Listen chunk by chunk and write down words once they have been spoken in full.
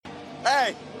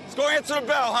Hey, let's go answer the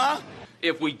bell, huh?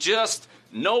 If we just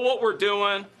know what we're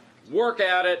doing, work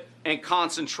at it, and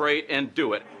concentrate and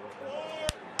do it.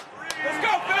 Let's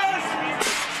go, fellas!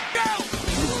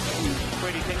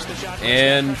 Go!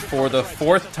 And for the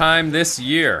fourth time this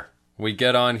year, we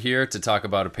get on here to talk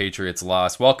about a Patriots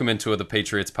loss. Welcome into the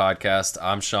Patriots podcast.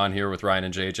 I'm Sean here with Ryan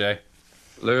and JJ.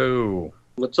 Hello.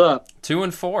 What's up?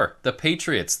 2-4. The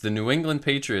Patriots, the New England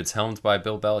Patriots, helmed by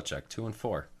Bill Belichick.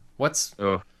 2-4. What's?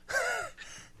 Oh.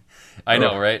 I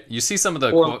know, right? You see some of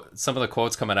the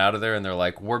quotes coming out of there, and they're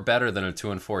like, "We're better than a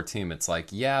 2-4 team." It's like,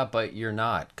 yeah, but you're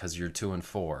not, because you're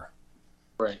 2-4.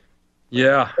 Right.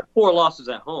 Yeah. 4 losses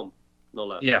at home, no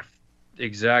less. Yeah,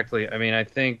 exactly. I mean, I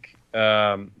think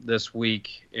this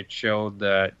week it showed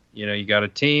that, you got a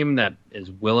team that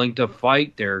is willing to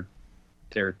fight. They're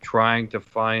trying to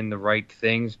find the right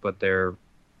things, but they're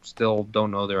still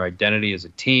don't know their identity as a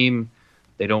team.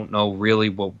 They don't know really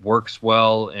what works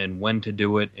well and when to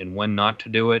do it and when not to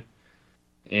do it.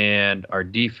 And our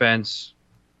defense,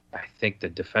 I think the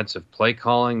defensive play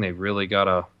calling, they really got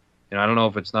to, I don't know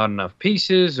if it's not enough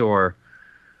pieces or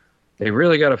they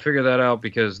really got to figure that out,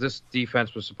 because this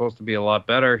defense was supposed to be a lot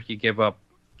better. You give up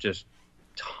just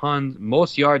tons,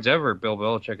 most yards ever Bill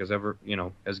Belichick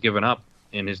has given up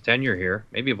in his tenure here,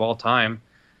 maybe of all time.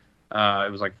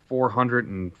 It was like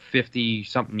 450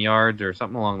 something yards or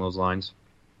something along those lines.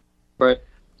 Right.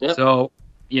 Yep. So,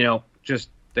 just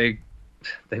they've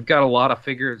got a lot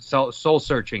of soul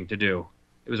searching to do.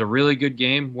 It was a really good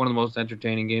game, one of the most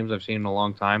entertaining games I've seen in a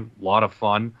long time. A lot of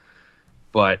fun,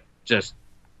 but just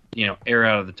air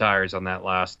out of the tires on that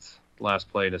last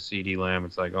play to CD Lamb.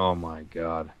 It's like, oh my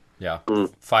god. Yeah,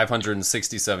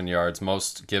 567 yards,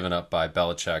 most given up by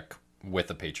Belichick with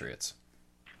the Patriots.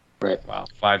 Right. Wow,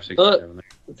 567.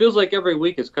 It feels like every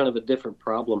week is kind of a different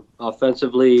problem.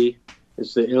 Offensively,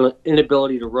 it's the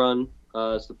inability to run.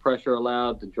 It's the pressure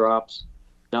allowed, the drops,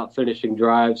 not finishing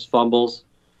drives, fumbles.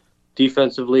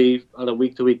 Defensively, on a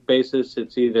week-to-week basis,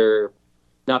 it's either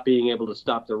not being able to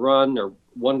stop the run or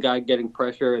one guy getting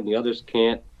pressure and the others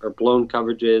can't, or blown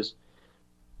coverages.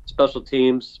 Special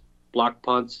teams, block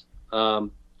punts.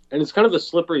 And it's kind of a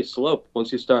slippery slope.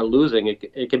 Once you start losing,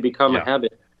 it can become a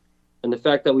habit. And the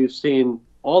fact that we've seen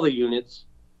all the units,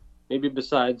 maybe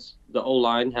besides the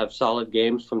O-line, have solid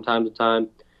games from time to time,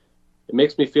 it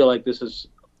makes me feel like this is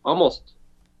almost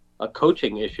a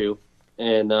coaching issue.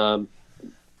 And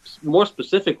more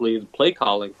specifically, the play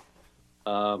calling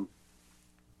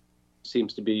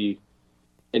seems to be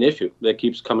an issue that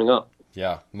keeps coming up.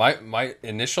 Yeah, my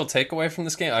initial takeaway from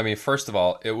this game, I mean, first of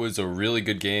all, it was a really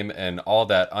good game, and all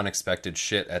that unexpected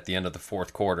shit at the end of the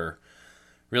fourth quarter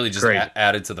really just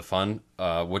added to the fun,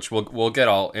 which we'll get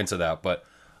all into that. But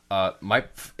my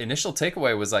initial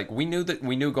takeaway was like, we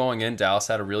knew going in Dallas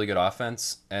had a really good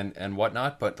offense and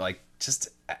whatnot, but like just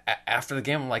after the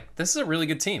game, I'm like, this is a really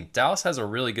good team. Dallas has a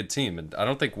really good team, and I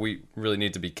don't think we really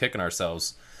need to be kicking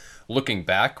ourselves looking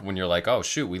back when you're like, oh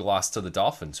shoot, we lost to the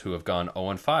Dolphins, who have gone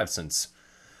 0-5 since.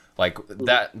 Like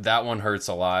that one hurts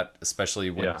a lot, especially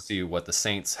when you see what the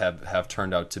Saints have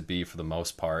turned out to be for the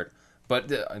most part. But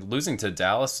losing to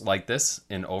Dallas like this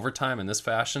in overtime in this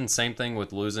fashion, same thing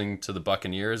with losing to the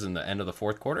Buccaneers in the end of the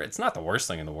fourth quarter. It's not the worst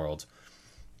thing in the world.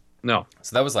 No.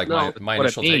 So that was like my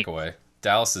initial takeaway.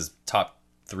 Dallas is top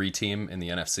 3 team in the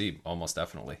NFC, almost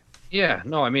definitely. Yeah,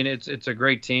 no, I mean, it's a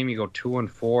great team. You go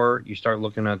 2-4, you start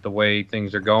looking at the way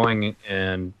things are going,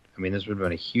 and I mean, this would have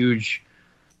been a huge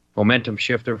momentum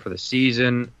shifter for the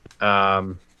season.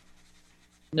 No,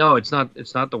 it's not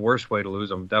the worst way to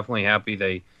lose. I'm definitely happy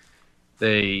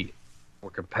they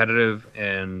were competitive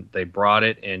and they brought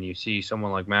it. And you see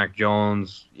someone like Mac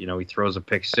Jones, he throws a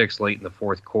pick 6 late in the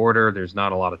fourth quarter. There's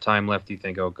not a lot of time left. You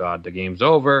think, oh God, the game's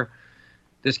over.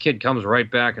 This kid comes right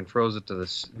back and throws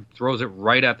it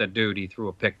right at the dude he threw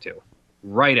a pick to,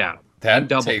 right at him. That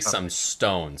takes some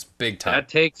stones, big time. That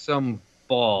takes some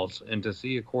balls, and to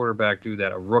see a quarterback do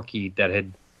that, a rookie that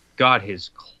had got his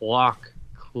clock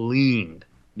cleaned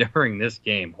during this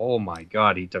game. Oh my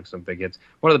God, he took some big hits.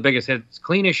 One of the biggest hits,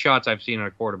 cleanest shots I've seen in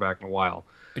a quarterback in a while.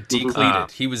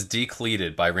 Decleated. He was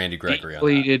decleated by Randy Gregory.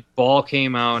 Decleated. Ball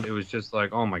came out. It was just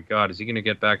like, oh my God, is he going to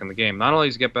get back in the game? Not only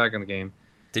does he get back in the game.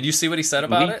 Did you see what he said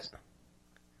about it?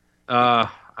 I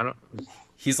don't.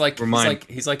 He's like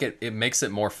it makes it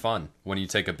more fun when you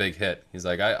take a big hit. He's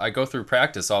like, I go through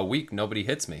practice all week, nobody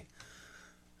hits me.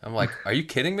 I'm like, are you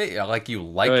kidding me? Like, you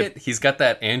like it? He's got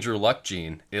that Andrew Luck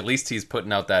gene. At least he's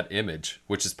putting out that image,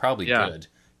 which is probably good.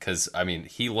 Because I mean,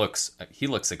 he looks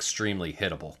extremely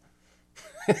hittable.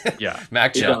 Yeah,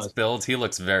 Mac Jones build, he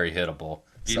looks very hittable.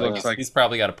 He's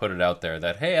probably got to put it out there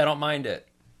that, hey, I don't mind it.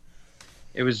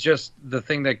 It was just the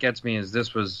thing that gets me is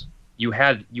this was you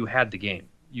had the game.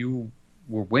 You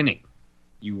were winning.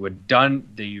 You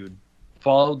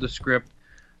followed the script.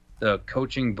 The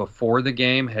coaching before the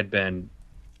game had been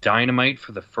dynamite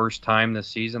for the first time this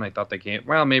season. I thought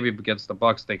maybe against the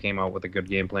Bucs they came out with a good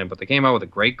game plan, but they came out with a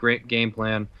great game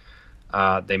plan.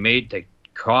 They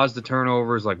caused the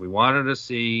turnovers like we wanted to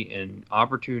see in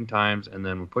opportune times, and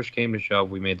then when push came to shove,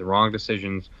 we made the wrong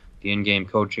decisions. The in-game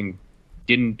coaching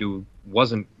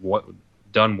wasn't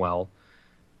done well,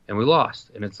 and we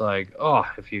lost. And it's like,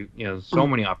 so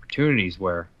many opportunities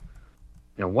where,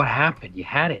 what happened? You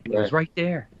had it. It was right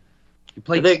there. You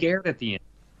played scared at the end.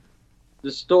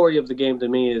 The story of the game to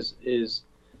me is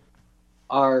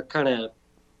our kind of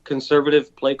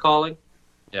conservative play calling.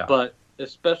 Yeah. But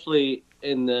especially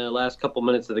in the last couple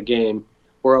minutes of the game,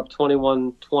 we're up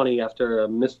 21-20 after a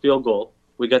missed field goal.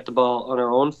 We get the ball on our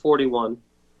own 41,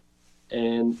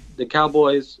 and the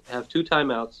Cowboys have 2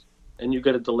 timeouts, and you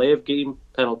get a delay of game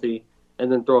penalty,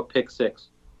 and then throw a pick 6.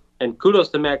 And kudos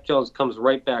to Mac Jones, comes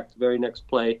right back the very next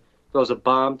play, throws a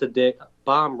bomb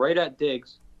right at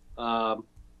Diggs, and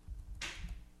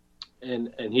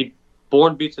he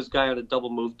beats his guy on a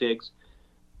double move, Diggs.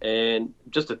 And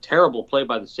just a terrible play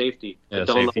by the safety. Yeah,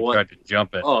 safety tried to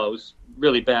jump it. Oh, it was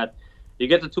really bad. You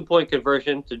get the 2-point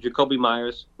conversion to Jacoby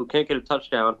Myers, who can't get a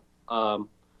touchdown.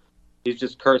 He's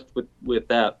just cursed with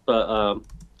that. But so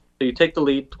you take the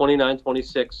lead,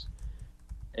 29-26,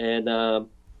 and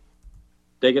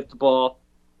they get the ball,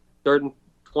 3rd and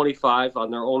 25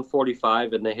 on their own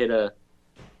 45, and they hit a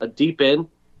deep end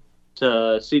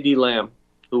to CD Lamb,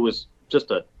 who was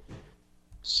just a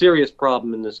serious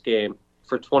problem in this game.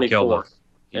 For 24,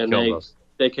 and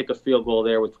they kick a field goal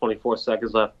there with 24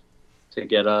 seconds left to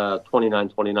get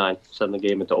 29-29, send the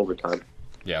game into overtime.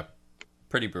 Yeah,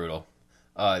 pretty brutal.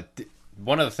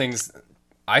 One of the things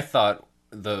I thought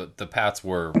the Pats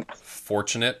were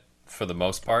fortunate for the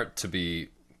most part to be,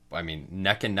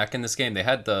 neck and neck in this game. They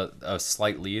had a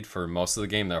slight lead for most of the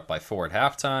game. They're up by 4 at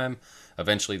halftime.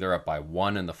 Eventually, they're up by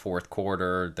 1 in the fourth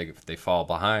quarter. They fall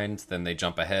behind, then they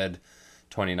jump ahead,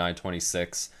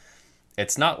 29-26.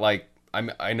 It's not like,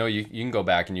 I know you can go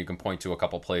back and you can point to a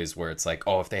couple plays where it's like,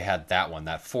 if they had that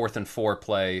 4th and 4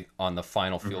 play on the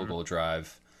final field goal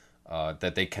drive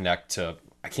that they connect to,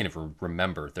 I can't even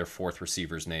remember their 4th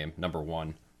receiver's name, number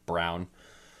 1, Brown.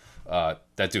 That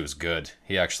dude was good.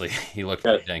 He looked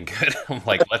pretty dang good. I'm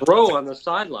like, let's throw on the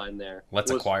sideline there. Let's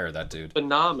acquire that dude.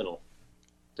 Phenomenal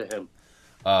to him.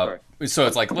 So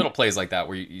it's like little plays like that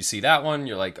where you see that one,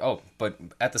 you're like, but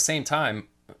at the same time,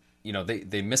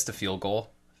 they missed a field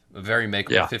goal, a very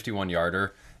makeable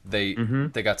 51-yarder. They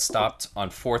got stopped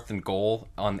on 4th and goal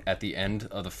at the end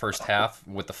of the first half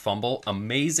with the fumble.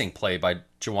 Amazing play by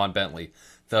Juwan Bentley.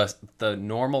 The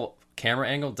normal camera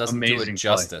angle doesn't do it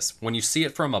justice. When you see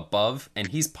it from above, and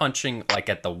he's punching like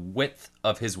at the width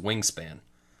of his wingspan,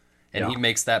 and he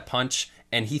makes that punch,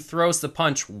 and he throws the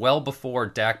punch well before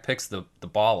Dak picks the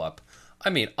ball up.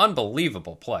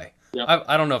 Unbelievable play. Yep.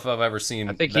 I don't know if I've ever seen.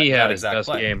 I think he had his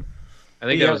best game. I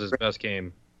think that was his best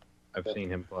game I've seen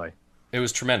him play. It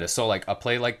was tremendous. So, like a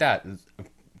play like that,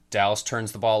 Dallas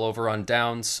turns the ball over on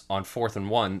downs on 4th and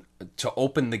 1 to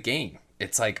open the game.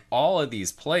 It's like all of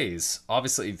these plays.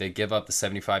 Obviously, they give up the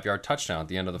 75-yard touchdown at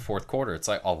the end of the fourth quarter. It's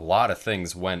like a lot of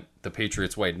things went the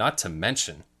Patriots' way. Not to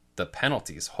mention the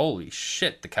penalties. Holy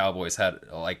shit! The Cowboys had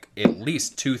like at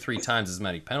least 2-3 times as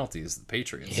many penalties as the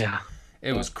Patriots. Yeah,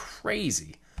 it was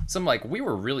crazy. So I'm like, we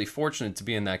were really fortunate to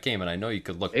be in that game, and I know you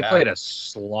could look back. They played a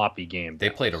sloppy game. They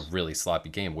played a really sloppy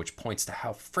game, which points to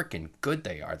how freaking good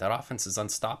they are. That offense is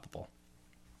unstoppable.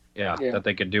 Yeah, that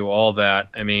they could do all that.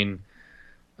 There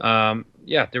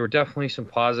were definitely some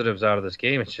positives out of this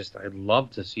game. It's just I'd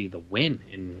love to see the win,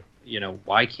 and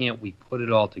why can't we put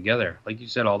it all together? Like you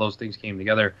said, all those things came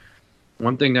together.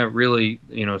 One thing that really,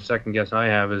 second guess I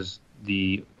have is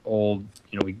the old,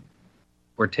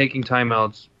 we're taking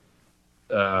timeouts.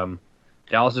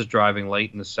 Dallas is driving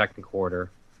late in the second quarter.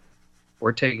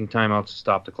 We're taking timeouts to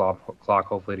stop the clock,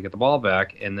 hopefully to get the ball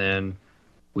back, and then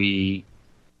we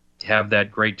have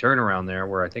that great turnaround there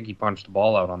where I think he punched the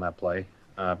ball out on that play.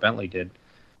 Bentley did.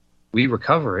 We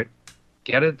recover it,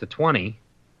 get it at the 20.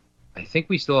 I think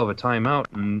we still have a timeout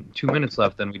and 2 minutes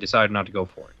left, and we decided not to go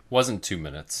for it. Wasn't 2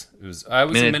 minutes. It was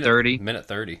minute 30. Minute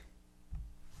 30.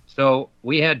 So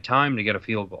we had time to get a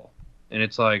field goal, and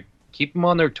it's like, keep them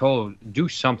on their toes. Do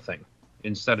something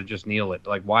instead of just kneel it.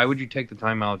 Like, why would you take the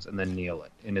timeouts and then kneel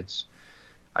it? And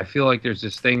I feel like there's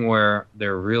this thing where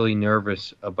they're really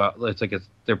nervous about.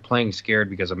 They're playing scared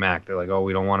because of Mac. They're like,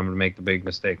 we don't want him to make the big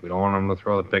mistake. We don't want him to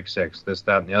throw the pick 6. This,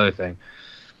 that, and the other thing.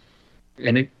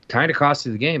 And it kind of cost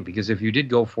you the game because if you did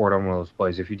go for it on one of those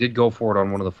plays, if you did go for it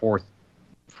on one of the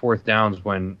fourth downs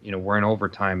when, we're in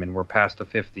overtime and we're past the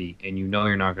 50 and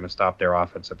you're not going to stop their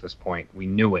offense at this point. We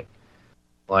knew it.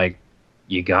 Like,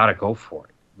 you got to go for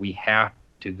it. We have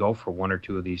to go for one or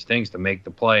two of these things to make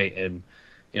the play. And,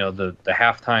 the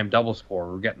halftime double score,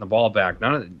 we're getting the ball back.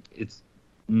 None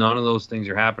of those things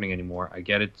are happening anymore. I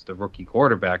get it's the rookie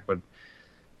quarterback, but,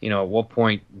 at what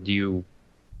point do you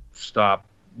stop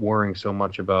worrying so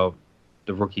much about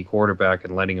the rookie quarterback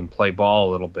and letting him play ball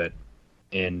a little bit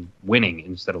and winning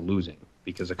instead of losing?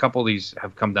 Because a couple of these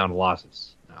have come down to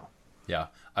losses now. Yeah,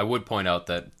 I would point out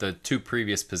that the two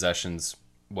previous possessions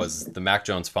was the Mac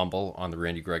Jones fumble on the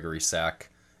Randy Gregory sack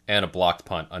and a blocked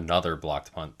punt, another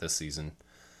blocked punt this season.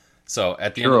 So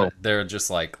at the end of it, they're just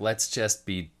like, let's just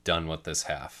be done with this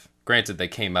half. Granted, they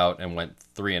came out and went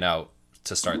 3 and out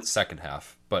to start the second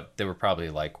half, but they were probably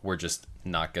like, we're just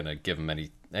not going to give them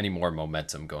any more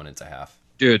momentum going into half.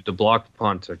 Dude, the blocked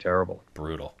punts are terrible.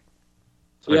 Brutal.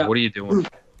 So what are you doing?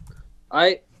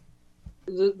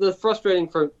 The frustrating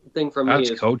thing for me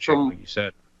is coaching, like you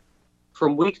said.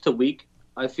 From week to week,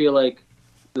 I feel like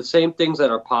the same things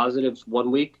that are positives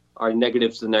one week are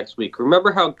negatives the next week.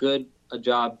 Remember how good a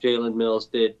job Jalen Mills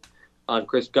did on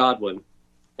Chris Godwin,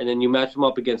 and then you match him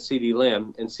up against CeeDee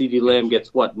Lamb, and CeeDee Lamb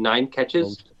gets 9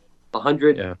 catches,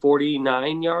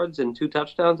 149 yards and 2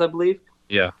 touchdowns, I believe.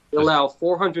 Yeah. They allow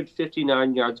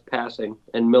 459 yards passing,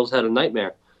 and Mills had a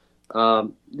nightmare.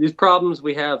 These problems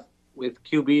we have with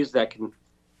QBs that can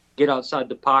get outside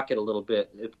the pocket a little bit.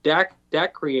 If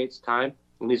Dak creates time,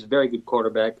 and he's a very good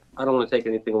quarterback, I don't want to take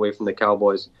anything away from the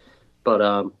Cowboys,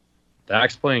 but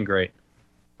Dak's playing great.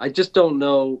 I just don't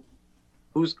know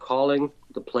who's calling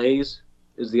the plays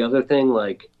is the other thing.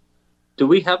 Like, do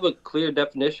we have a clear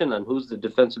definition on who's the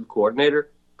defensive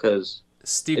coordinator? Because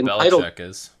Steve Belichick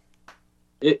is.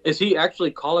 Is he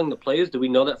actually calling the plays? Do we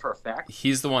know that for a fact?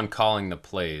 He's the one calling the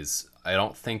plays. I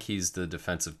don't think he's the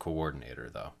defensive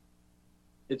coordinator, though.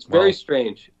 It's very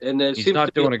strange. And he's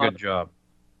not doing a good job.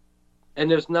 And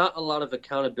there's not a lot of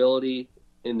accountability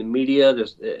in the media.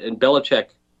 And Belichick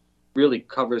really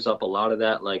covers up a lot of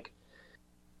that. Like,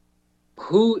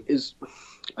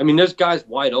 there's guys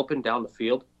wide open down the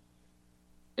field.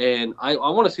 And I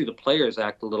want to see the players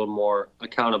act a little more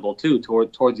accountable, too,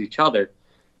 towards each other.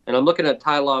 And I'm looking at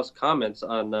Ty Law's comments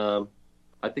on,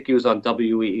 I think he was on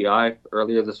WEEI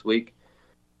earlier this week,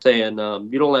 saying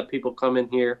you don't let people come in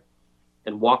here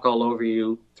and walk all over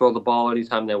you, throw the ball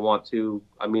anytime they want to.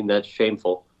 I mean, that's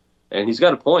shameful. And he's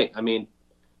got a point. I mean,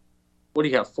 what do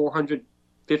you have,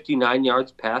 459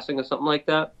 yards passing or something like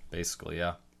that? Basically,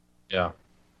 yeah. Yeah.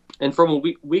 And from a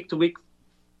week-to-week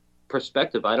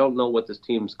perspective, I don't know what this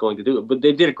team's going to do. But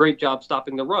they did a great job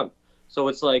stopping the run. So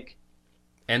it's like...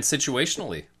 And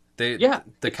situationally.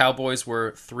 The Cowboys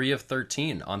were 3 of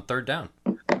 13 on third down.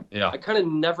 Yeah. I kind of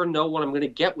never know what I'm going to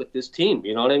get with this team.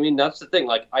 You know what I mean? That's the thing.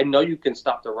 Like, I know you can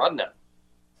stop the run now.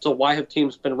 So why have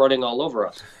teams been running all over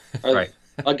us? Right.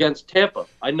 Against Tampa,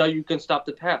 I know you can stop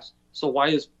the pass. So why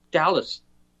is Dallas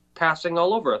passing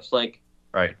all over us? Like,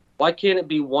 right. Why can't it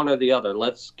be one or the other?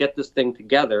 Let's get this thing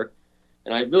together.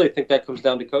 And I really think that comes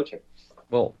down to coaching.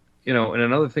 Well, and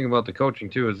another thing about the coaching,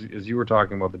 too, is you were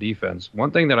talking about the defense.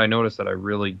 One thing that I noticed that I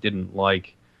really didn't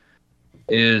like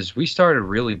is we started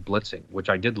really blitzing, which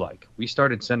I did like. We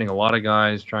started sending a lot of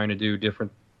guys trying to do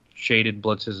different shaded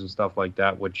blitzes and stuff like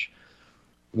that, which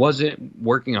wasn't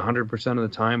working 100% of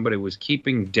the time, but it was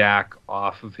keeping Dak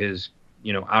off of his,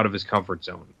 out of his comfort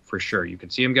zone, for sure. You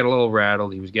could see him get a little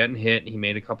rattled. He was getting hit. He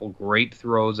made a couple great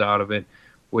throws out of it,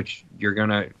 which you're going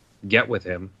to get with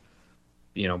him.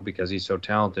 Because he's so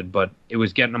talented, but it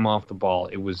was getting them off the ball.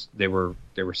 They were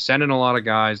sending a lot of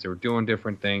guys. They were doing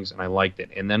different things, and I liked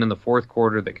it. And then in the fourth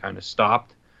quarter, they kind of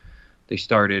stopped. They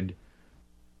started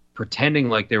pretending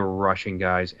like they were rushing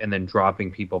guys and then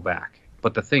dropping people back.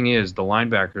 But the thing is, the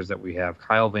linebackers that we have,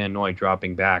 Kyle Van Noy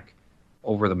dropping back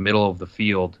over the middle of the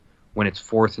field when it's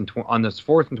on this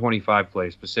 4th and 25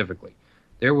 play specifically,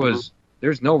 there's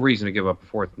no reason to give up a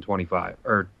 4th and 25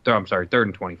 or 3rd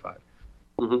and 25.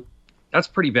 Mm-hmm. That's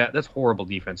pretty bad. That's horrible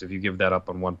defense if you give that up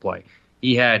on one play.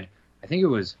 He had, I think it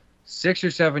was 6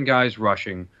 or 7 guys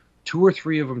rushing, 2 or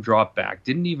 3 of them dropped back,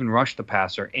 didn't even rush the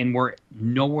passer, and were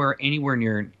anywhere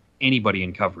near anybody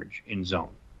in coverage in zone.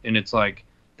 And it's like,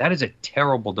 that is a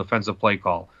terrible defensive play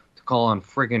call to call on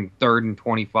friggin' 3rd and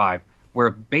 25, where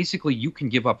basically you can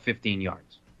give up 15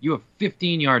 yards. You have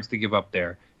 15 yards to give up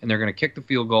there, and they're going to kick the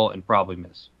field goal and probably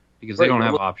miss because they don't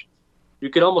have options. You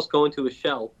could almost go into a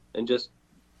shell and just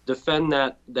defend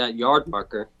that yard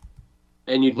marker,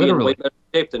 and you'd be in way better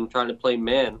shape than trying to play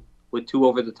man with 2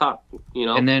 over the top,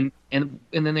 And then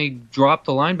they dropped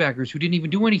the linebackers who didn't even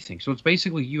do anything. So it's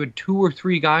basically you had 2 or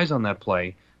 3 guys on that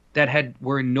play that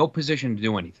were in no position to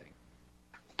do anything.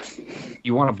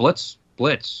 You want to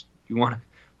blitz. You want to,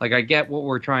 like, I get what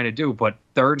we're trying to do, but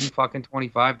 3rd and fucking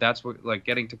 25, that's what, like,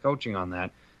 getting to coaching on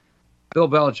that. Bill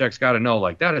Belichick's got to know,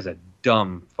 like, that is a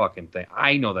dumb fucking thing.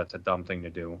 I know that's a dumb thing to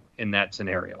do in that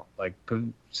scenario. Like,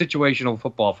 situational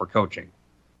football for coaching.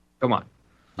 Come on.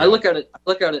 I look at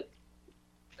it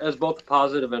as both a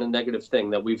positive and a negative thing,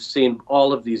 that we've seen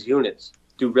all of these units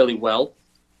do really well,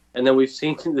 and then we've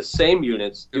seen the same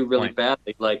units do really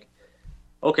badly. Like,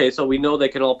 okay, so we know they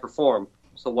can all perform,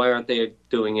 so why aren't they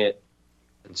doing it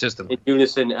consistently in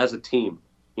unison as a team?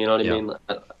 You know what I mean?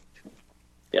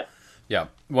 Yeah.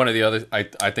 One of the other, I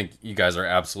think you guys are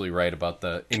absolutely right about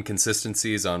the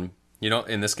inconsistencies on,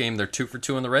 in this game, they're 2 for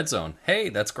 2 in the red zone. Hey,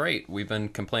 that's great. We've been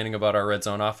complaining about our red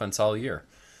zone offense all year.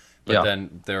 But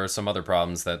then there are some other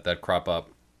problems that crop up.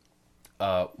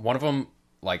 One of them,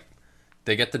 like,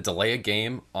 they get to delay a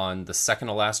game on the second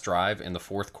to last drive in the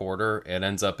fourth quarter. It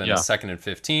ends up in a 2nd and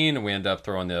 15, and we end up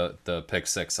throwing the pick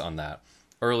 6 on that.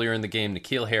 Earlier in the game,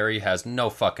 N'Keal Harry has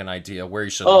no fucking idea where he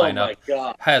should line up.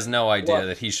 God. Has no idea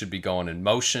that he should be going in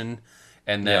motion.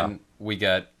 And then we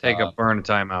get... burn a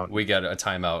timeout. We get a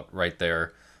timeout right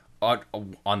there.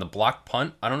 On the block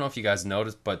punt, I don't know if you guys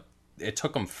noticed, but it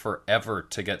took them forever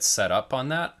to get set up on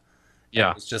that.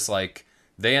 Yeah. It's just like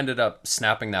they ended up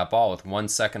snapping that ball with 1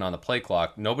 second on the play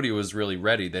clock. Nobody was really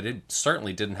ready. They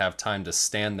certainly didn't have time to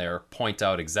stand there, point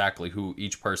out exactly who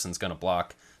each person's going to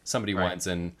block. Somebody winds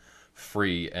in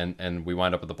free, and we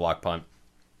wind up with the block punt.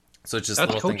 So it's just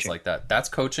little things like that. That's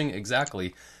coaching,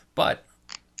 exactly. But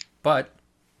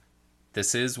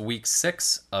this is week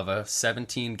 6 of a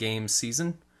 17-game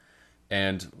season.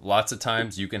 And lots of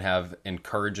times you can have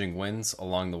encouraging wins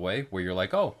along the way where you're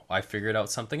like, oh, I figured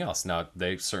out something else. Now,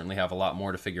 they certainly have a lot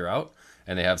more to figure out,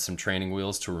 and they have some training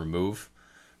wheels to remove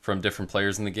from different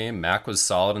players in the game. Mac was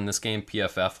solid in this game.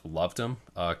 PFF loved him.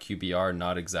 QBR,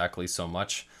 not exactly so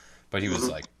much. But he was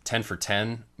like 10 for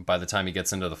 10 by the time he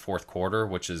gets into the fourth quarter,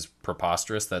 which is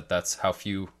preposterous that's how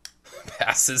few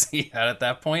passes he had at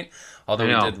that point. Although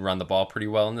he did run the ball pretty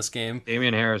well in this game.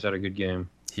 Damian Harris had a good game.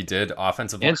 He did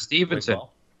offensively. And Stevenson.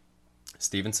 Well.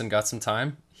 Stevenson got some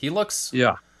time. He looks...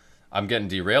 Yeah. I'm getting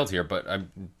derailed here, but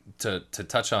to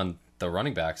touch on the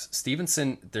running backs,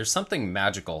 Stevenson, there's something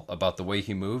magical about the way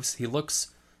he moves. He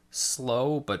looks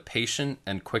slow but patient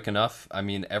and quick enough. I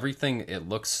mean, everything, it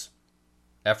looks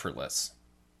effortless.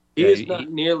 He is not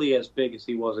nearly as big as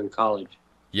he was in college.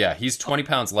 Yeah, he's 20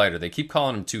 pounds lighter. They keep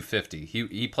calling him 250.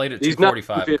 He played at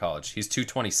 245 in college. He's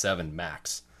 227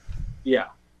 max. Yeah.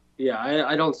 Yeah,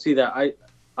 I don't see that.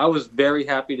 I was very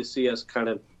happy to see us kind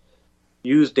of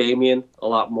use Damian a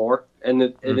lot more. And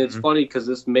it's funny because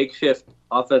this makeshift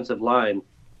offensive line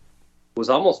was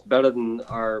almost better than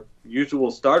our usual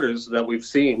starters that we've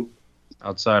seen.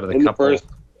 Outside of the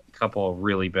couple of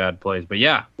really bad plays. But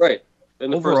yeah. Right. In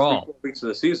the overall, first 3-4 weeks of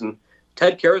the season.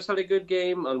 Ted Karras had a good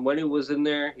game. Onwenu was in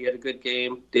there. He had a good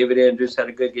game. David Andrews had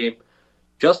a good game.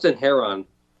 Justin Herron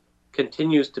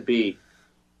continues to be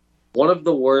one of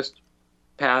the worst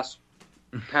pass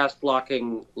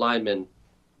blocking linemen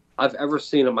I've ever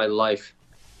seen in my life.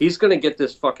 He's going to get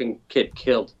this fucking kid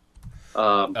killed.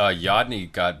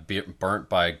 Yodny got burnt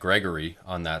by Gregory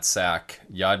on that sack.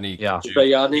 Yodny,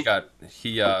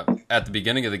 he at the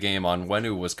beginning of the game,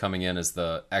 Onwenu was coming in as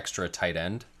the extra tight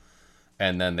end,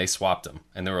 and then they swapped him,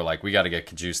 and they were like, "We got to get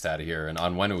Cajuste out of here." And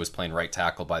Onwenu was playing right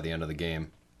tackle by the end of the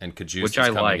game, and Cajuste was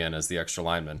coming in as the extra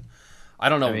lineman. I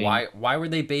don't know why were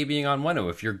they babying Onwenu?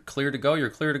 If you're clear to go, you're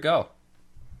clear to go.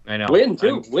 I know. Win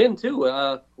too.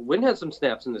 Win had some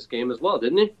snaps in this game as well,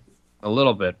 didn't he? A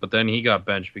little bit, but then he got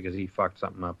benched because he fucked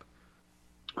something up.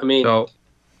 I mean, so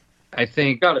I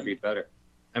think got to be better.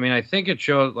 I mean, I think it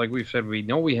shows, like we've said, we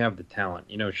know we have the talent.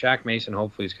 Shaq Mason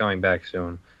hopefully is coming back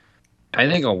soon. I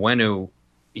think Onwenu,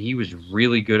 he was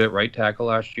really good at right tackle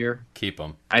last year. Keep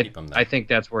him. I think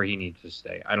that's where he needs to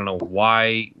stay. I don't know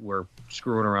why we're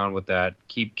screwing around with that.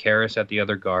 Keep Karras at the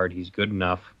other guard. He's good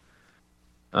enough.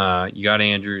 You got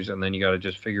Andrews, and then you got to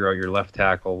just figure out your left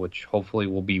tackle, which hopefully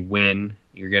will be Wynn.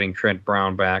 You're getting Trent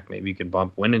Brown back. Maybe you can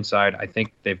bump Wynn inside. I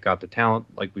think they've got the talent,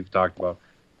 like we've talked about.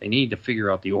 They need to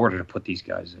figure out the order to put these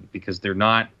guys in because they're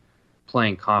not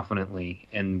playing confidently,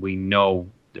 and we know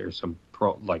there's some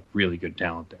really good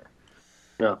talent there.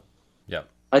 No. Yeah.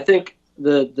 I think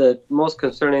the most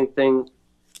concerning thing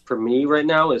for me right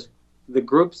now is the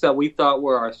groups that we thought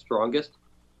were our strongest,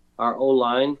 our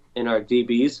O-line and our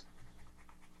DBs,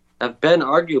 have been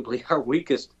arguably our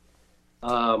weakest.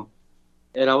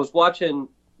 And I was watching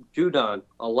Judon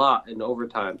a lot in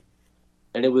overtime,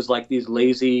 and it was like these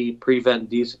lazy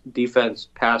prevent defense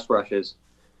pass rushes.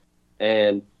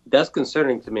 And that's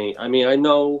concerning to me. I mean, I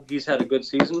know he's had a good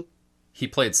season. He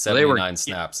played 79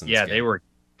 snaps in this game. They were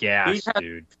gassed, He had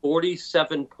dude.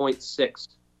 47.6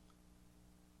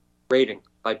 rating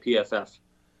by PFF.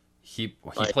 He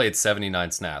played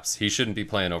 79 snaps. He shouldn't be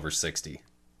playing over 60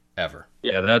 ever.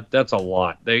 Yeah, that's a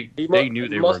lot. They knew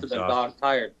they were must have been exhausted.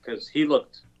 tired because he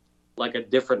looked like a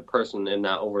different person in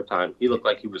that overtime. He looked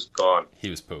like he was gone. He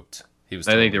was pooped. He was.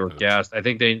 I think they totally were pooped. gassed. I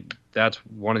think that's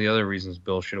one of the other reasons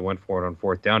Bill should have went for it on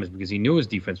fourth down is because he knew his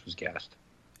defense was gassed.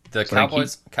 The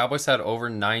Cowboys had over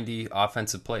 90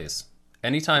 offensive plays.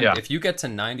 Anytime, if you get to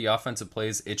 90 offensive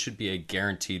plays, it should be a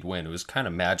guaranteed win. It was kind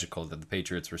of magical that the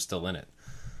Patriots were still in it.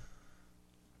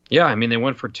 Yeah, I mean, they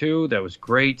went for 2. That was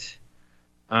great.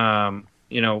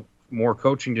 More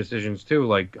coaching decisions, too.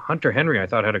 Like Hunter Henry, I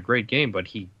thought, had a great game, but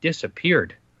he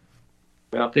disappeared.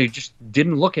 Yeah. They just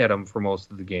didn't look at him for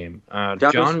most of the game.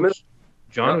 John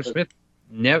Smith,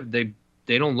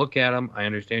 they don't look at him. I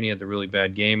understand he had the really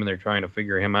bad game, and they're trying to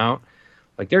figure him out.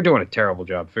 Like, they're doing a terrible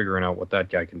job figuring out what that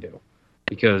guy can do.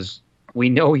 Because we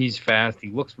know he's fast. He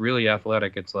looks really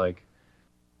athletic. It's like,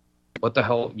 what the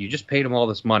hell? You just paid him all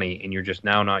this money, and you're just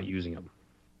now not using him.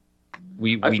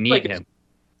 We need him.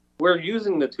 We're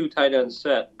using the 2 tight end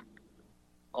set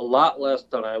a lot less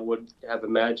than I would have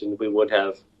imagined we would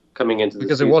have coming into the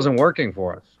because season. It wasn't working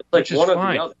for us. It's like which is one or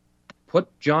fine. the other.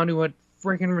 Put Jonnu at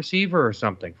freaking receiver or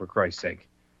something, for Christ's sake.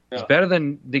 Yeah. It's better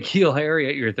than N'Keal Harry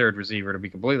at your third receiver, to be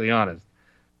completely honest.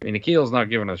 I mean, N'Keal's not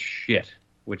giving us shit,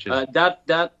 which is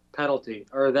that penalty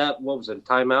or that, what was it,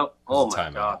 timeout? Oh my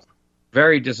timeout. God.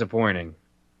 very disappointing.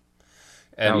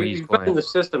 And Now He's he's been in playing. the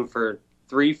system for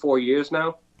 3-4 years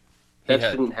now. That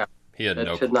shouldn't happen. He had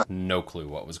no clue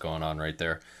what was going on right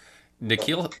there.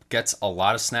 N'Keal gets a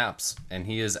lot of snaps, and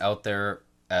he is out there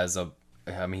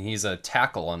he's a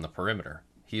tackle on the perimeter.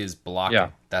 He is blocking. Yeah.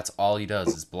 That's all he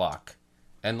does is block.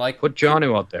 And like, Put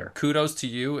Jonnu out there. kudos to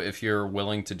you if you're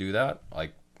willing to do that.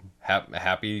 Like,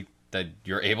 happy that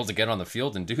you're able to get on the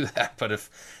field and do that. But if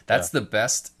that's the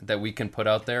best that we can put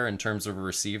out there in terms of a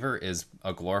receiver is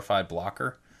a glorified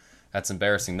blocker, that's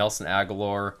embarrassing. Nelson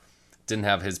Aguilar didn't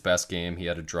have his best game. He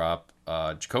had a drop.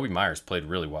 Jacoby Myers played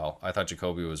really well. I thought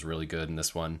Jacoby was really good in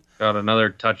this one. Got another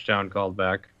touchdown called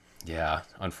back. Yeah,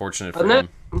 unfortunate for him.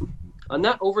 On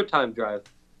that overtime drive,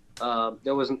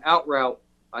 there was an out route.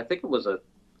 I think it was a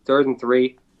 3rd and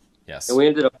 3. Yes. And we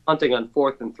ended up punting on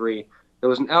 4th and 3. There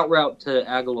was an out route to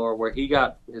Aguilar where he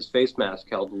got his face mask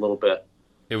held a little bit.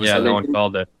 It was No one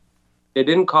called it. They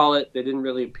didn't call it. They didn't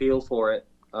really appeal for it.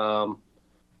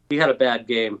 He had a bad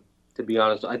game, to be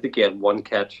honest. I think he had 1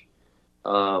 catch.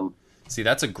 See,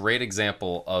 that's a great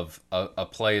example of a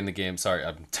play in the game. Sorry,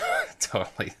 I'm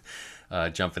totally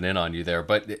jumping in on you there.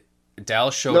 But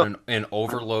Dallas showed an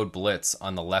overload blitz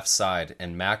on the left side,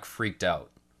 and Mac freaked out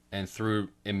and threw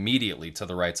immediately to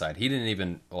the right side. He didn't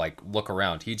even look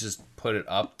around. He just put it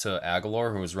up to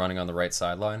Aguilar, who was running on the right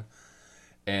sideline.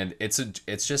 And it's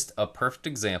just a perfect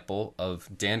example of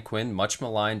Dan Quinn, much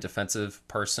maligned defensive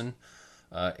person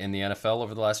in the NFL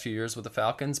over the last few years with the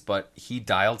Falcons, but he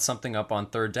dialed something up on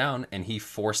 3rd down and he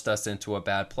forced us into a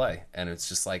bad play. And it's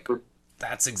just like,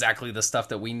 that's exactly the stuff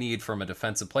that we need from a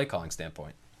defensive play calling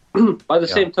standpoint. By the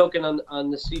same token, on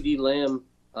the CD Lamb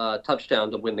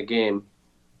touchdown to win the game,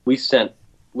 we sent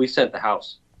the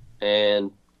house,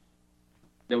 and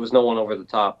there was no one over the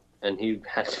top, and he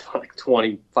had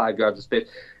 25 yards of space.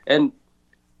 And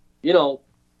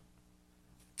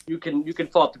you can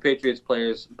fault the Patriots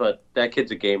players, but that kid's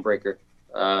a game breaker.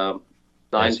 9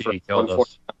 for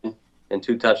 149 and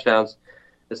 2 touchdowns.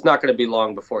 It's not going to be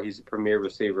long before he's a premier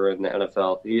receiver in the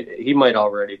NFL. He might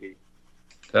already be.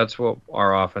 That's what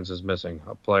our offense is missing,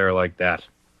 a player like that.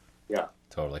 Yeah.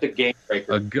 Totally. It's a game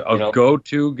breaker. A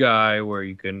go-to guy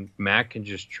where Mac can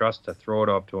just trust to throw it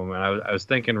up to him. And I was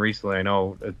thinking recently, I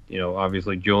know,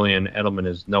 obviously Julian Edelman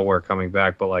is nowhere coming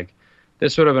back, but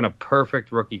this would have been a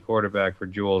perfect rookie quarterback for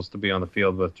Jules to be on the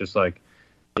field with, just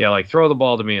throw the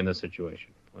ball to me in this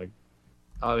situation.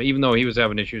 Even though he was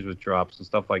having issues with drops and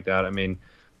stuff like that,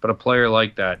 but a player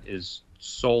like that is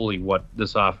solely what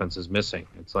this offense is missing.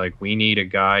 It's like we need a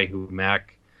guy who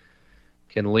Mac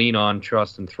can lean on,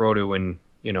 trust, and throw to in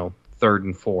 3rd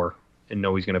and 4 and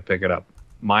know he's going to pick it up.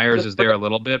 Myers is there a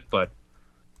little bit, but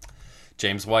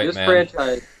James White, this man.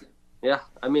 franchise,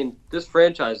 this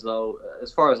franchise though,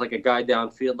 as far as a guy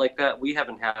downfield like that, we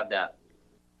haven't had that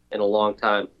in a long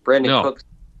time. Brandon Cooks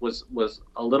was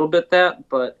a little bit that,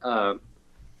 but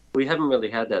we haven't really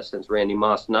had that since Randy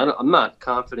Moss. And I'm not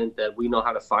confident that we know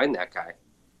how to find that guy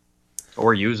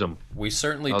or use him. We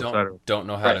certainly don't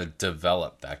know how to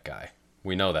develop that guy.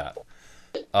 We know that.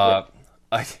 I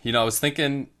was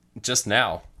thinking just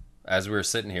now, as we were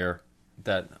sitting here,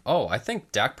 I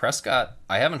think Dak Prescott,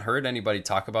 I haven't heard anybody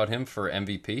talk about him for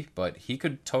MVP, but he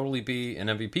could totally be an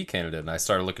MVP candidate. And I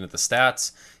started looking at the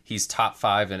stats. He's top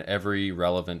 5 in every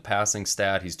relevant passing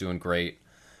stat. He's doing great.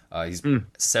 He's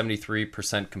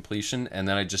 73% completion. And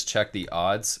then I just checked the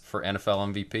odds for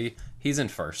NFL MVP. He's in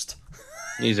first.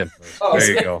 He's in first.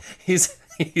 There you go. He's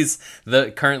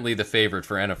currently the favorite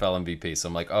for NFL MVP. So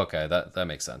I'm like, okay, that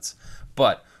makes sense.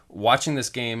 But watching this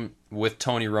game with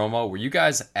Tony Romo, were you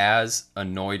guys as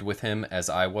annoyed with him as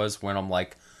I was when I'm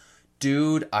like,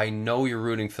 dude, I know you're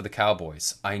rooting for the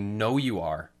Cowboys. I know you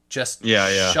are. Just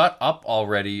shut up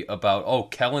already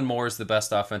about, Kellen Moore is the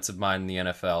best offensive mind in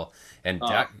the NFL. And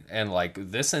and like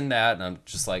this and that. And I'm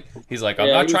just like, he's like, I'm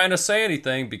not trying to say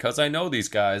anything because I know these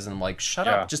guys. And I'm like, shut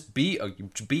up. Just be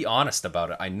honest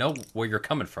about it. I know where you're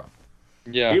coming from.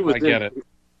 Yeah, I get it.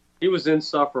 He was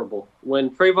insufferable. When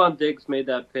Trayvon Diggs made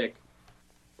that pick,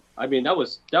 I mean, that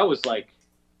was like,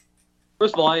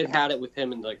 first of all, I had it with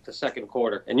him in like the second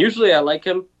quarter. And usually I like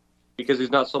him because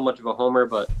he's not so much of a homer,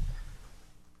 but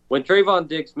when Trayvon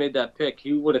Diggs made that pick,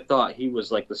 you would have thought he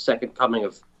was like the second coming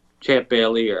of Champ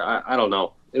Bailey, or I don't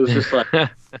know. It was just like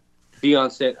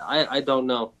Deion said, I don't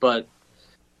know. But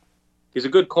he's a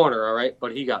good corner, all right?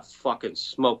 But he got fucking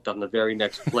smoked on the very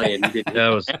next play, and you didn't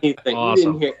hear anything. Awesome.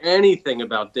 You didn't hear anything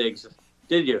about Diggs,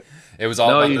 did you? It was all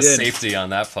about the safety on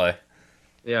that play.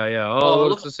 Yeah. Oh,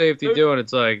 what's the safety doing?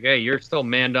 It's like, hey, you're still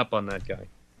manned up on that guy.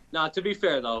 Now, to be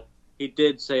fair, though, he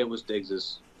did say it was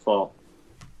Diggs' fault.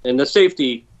 And the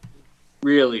safety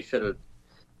really should have.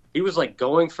 He was like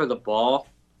going for the ball,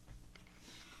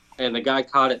 and the guy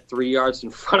caught it 3 yards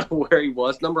in front of where he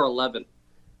was, number 11.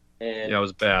 And yeah, it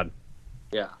was bad.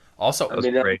 Yeah. Also, that was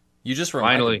great. You just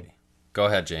reminded me. Go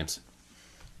ahead, James.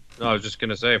 No, I was just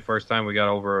gonna say, first time we got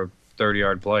over a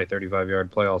 30-yard play,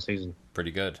 35-yard play all season.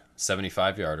 Pretty good.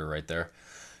 75-yarder right there.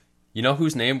 You know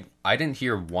whose name I didn't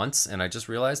hear once, and I just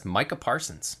realized? Micah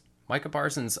Parsons. Micah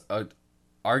Parsons,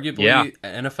 arguably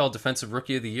NFL Defensive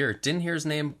Rookie of the Year. Didn't hear his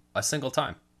name a single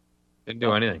time. Didn't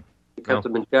do anything. They kept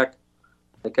him in check.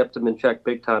 They kept him in check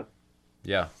big time.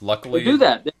 Yeah, luckily. They do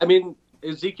that. I mean,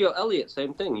 Ezekiel Elliott,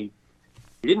 same thing. He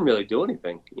didn't really do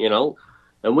anything, you know?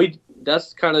 And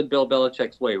that's kind of Bill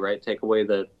Belichick's way, right? Take away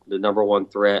the number one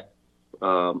threat.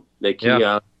 They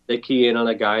key in on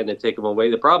a guy and they take him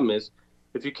away. The problem is,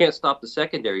 if you can't stop the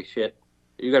secondary shit,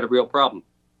 you got a real problem.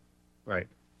 Right.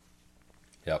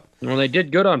 Yep. Well, they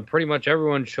did good on pretty much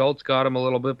everyone. Schultz got him a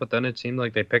little bit, but then it seemed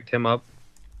like they picked him up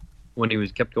when he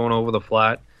kept going over the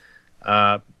flat.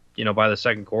 By the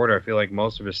second quarter, I feel like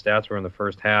most of his stats were in the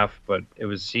first half, but it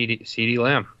was CeeDee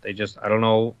Lamb. I don't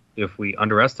know if we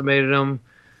underestimated him.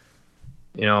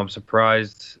 I'm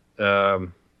surprised.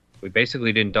 We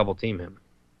basically didn't double team him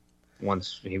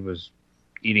once he was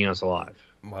eating us alive.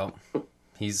 Well,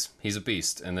 he's a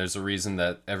beast, and there's a reason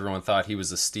that everyone thought he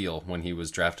was a steal when he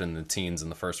was drafted in the teens in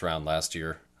the first round last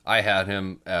year. I had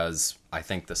him as, I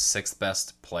think, the 6th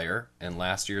best player in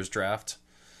last year's draft.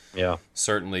 Yeah.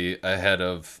 Certainly ahead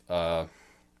of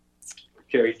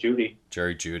Jerry Jeudy.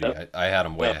 Yep. I had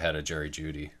him way ahead of Jerry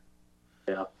Jeudy.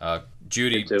 Yeah.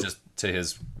 Jeudy, just to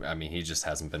his, he just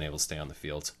hasn't been able to stay on the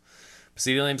field. But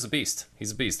CeeDee Lamb's a beast.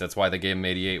 He's a beast. That's why they gave him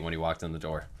 88 when he walked in the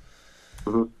door.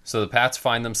 Mm-hmm. So the Pats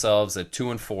find themselves at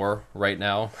 2-4 right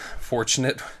now.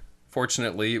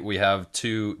 Fortunately, we have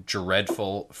 2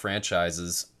 dreadful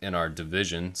franchises in our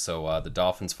division. So the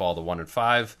Dolphins fall to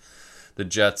 1-5. The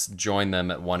Jets join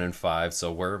them at 1-5.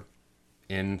 So we're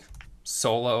in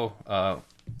solitary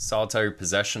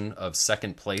possession of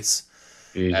second place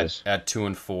at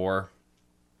 2-4.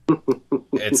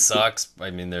 It sucks.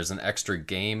 There's an extra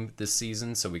game this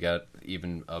season, so we got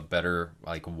even a better,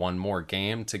 one more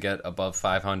game to get above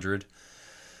 500.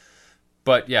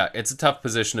 But yeah, it's a tough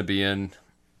position to be in.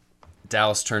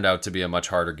 Dallas turned out to be a much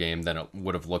harder game than it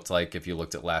would have looked like if you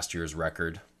looked at last year's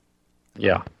record.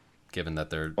 Yeah. Given that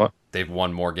they've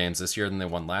won more games this year than they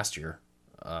won last year.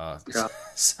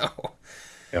 So.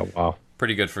 Yeah, wow.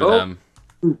 Pretty good for them.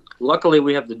 Luckily,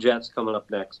 we have the Jets coming up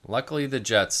next. Luckily, the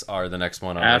Jets are the next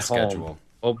one on our schedule.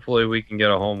 Hopefully, we can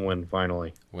get a home win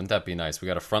finally. Wouldn't that be nice? We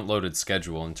got a front-loaded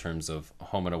schedule in terms of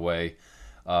home and away.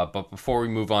 But before we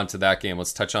move on to that game,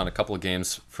 let's touch on a couple of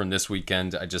games from this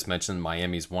weekend. I just mentioned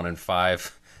Miami's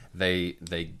 1-5.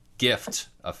 They gift,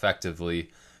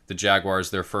 effectively, the Jaguars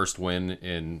their first win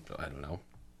in,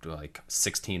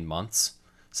 16 months.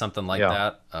 Something like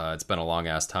that. It's been a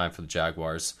long-ass time for the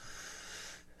Jaguars.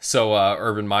 So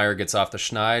Urban Meyer gets off the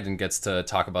schneid and gets to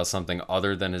talk about something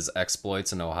other than his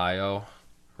exploits in Ohio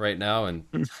right now, and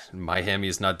Miami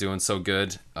is not doing so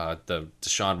good. The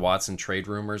Deshaun Watson trade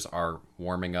rumors are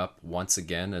warming up once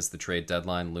again as the trade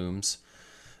deadline looms.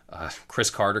 Chris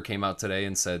Carter came out today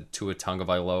and said Tua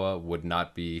Tagovailoa would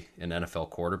not be an NFL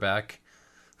quarterback.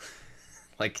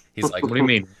 Like, he's like, what do you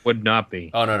mean would not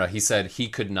be? Oh, no. He said he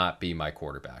could not be my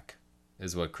quarterback,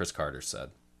 is what Chris Carter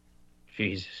said.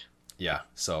 Jesus. Yeah.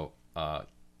 So,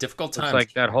 difficult times. It's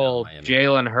like that whole Miami.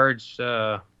 Jalen Hurts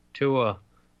Tua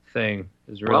thing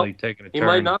is really taking a turn he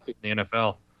might not be. in the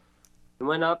NFL. It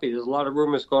might not be. There's a lot of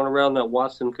rumors going around that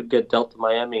Watson could get dealt to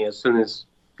Miami as soon as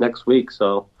next week.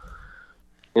 So,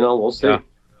 we'll see. Yeah.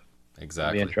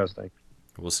 Exactly. It'll be interesting.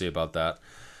 We'll see about that.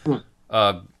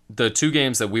 The two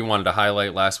games that we wanted to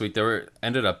highlight last week,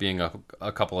 ended up being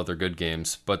a couple other good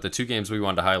games, but the two games we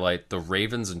wanted to highlight, the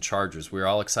Ravens and Chargers, we were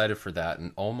all excited for that,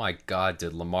 and oh my God,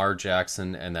 did Lamar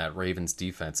Jackson and that Ravens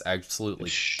defense absolutely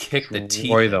kick the teeth.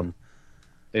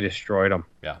 They destroyed them.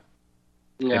 Yeah.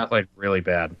 They played really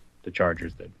bad, the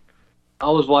Chargers did. I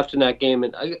was watching that game,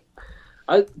 and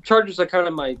Chargers are kind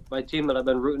of my team that I've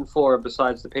been rooting for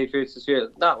besides the Patriots this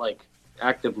year. Not like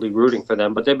actively rooting for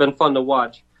them, but they've been fun to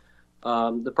watch.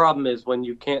 The problem is when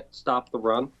you can't stop the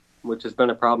run, which has been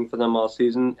a problem for them all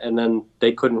season, and then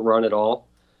they couldn't run at all.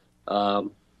 I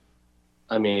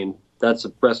mean, that's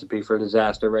a recipe for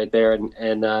disaster right there.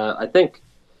 And I think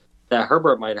that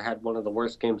Herbert might have had one of the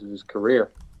worst games of his career.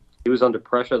 He was under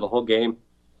pressure the whole game.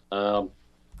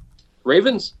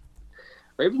 Ravens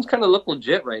kind of look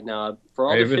legit right now. For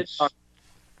all the shit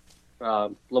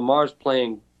talk, Lamar's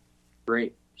playing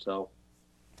great, so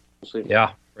we'll see.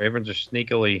 Yeah, Ravens are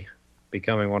sneakily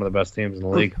becoming one of the best teams in the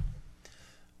league.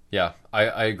 Yeah,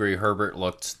 I agree. Herbert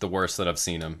looked the worst that I've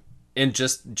seen him. And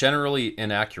just generally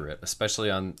inaccurate, especially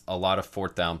on a lot of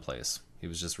fourth down plays. He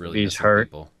was just really missing hurt.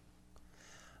 people.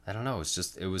 I don't know.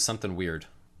 It was something weird.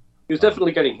 He was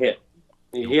definitely getting hit.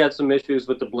 He had some issues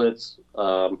with the blitz,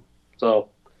 so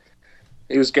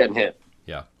he was getting hit.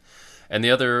 Yeah. And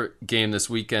the other game this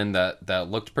weekend that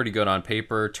looked pretty good on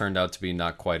paper turned out to be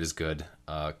not quite as good.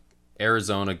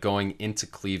 Arizona going into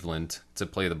Cleveland to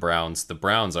play the Browns. The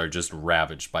Browns are just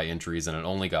ravaged by injuries, and it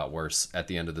only got worse at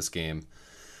the end of this game.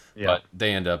 Yeah. But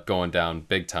they end up going down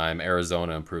big time.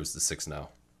 Arizona improves to 6-0.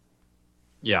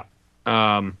 Yeah.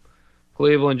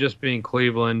 Cleveland just being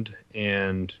Cleveland,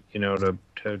 and,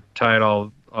 to tie it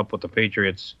all up with the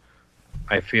Patriots,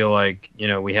 I feel like,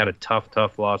 we had a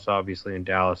tough loss, obviously, in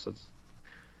Dallas. That's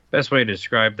the best way to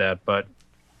describe that. But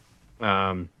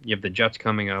you have the Jets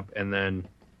coming up, and then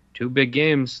two big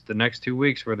games the next 2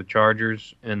 weeks were the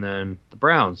Chargers and then the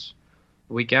Browns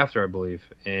the week after, I believe.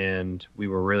 And we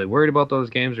were really worried about those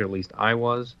games, or at least I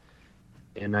was.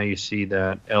 And now you see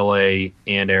that LA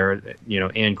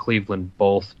and Cleveland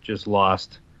both just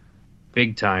lost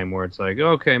big time, where it's like,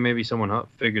 okay, maybe someone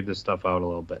figured this stuff out a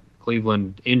little bit.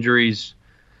 Cleveland injuries,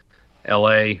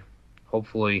 LA,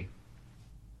 hopefully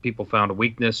people found a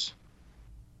weakness.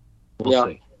 We'll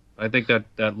see. I think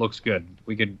that looks good.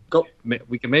 We could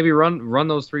maybe run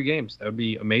those 3 games. That would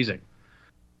be amazing.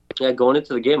 Yeah, going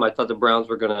into the game, I thought the Browns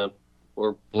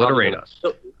were obliterate us,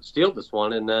 steal this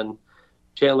one, and then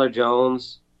Chandler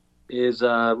Jones is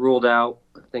ruled out.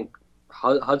 I think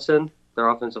Hudson, their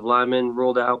offensive lineman,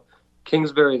 ruled out.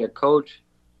 Kingsbury, their coach,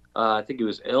 I think he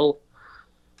was ill.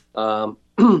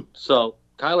 So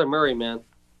Kyler Murray, man,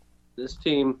 this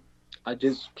team, I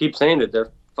just keep saying it, they're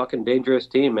a fucking dangerous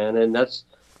team, man, and that's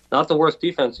not the worst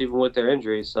defense even with their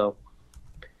injuries. So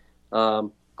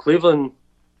Cleveland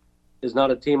is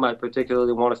not a team I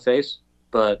particularly want to face,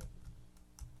 but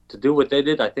to do what they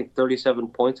did, I think 37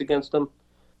 points against them.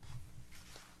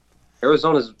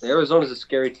 Arizona's a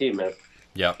scary team, man.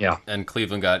 Yeah. And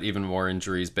Cleveland got even more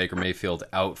injuries. Baker Mayfield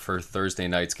out for Thursday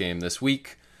night's game this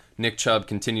week. Nick Chubb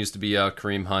continues to be out.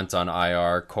 Kareem Hunt on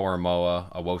IR.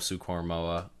 Owosu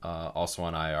Koromoa, also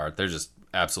on IR. They're just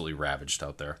absolutely ravaged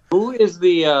out there. Who is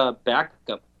the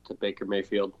backup to Baker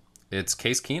Mayfield? It's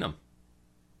Case Keenum.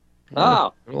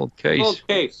 Oh, good old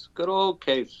Case. Good old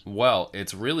Case. Well,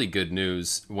 it's really good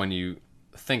news when you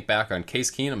think back on Case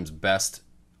Keenum's best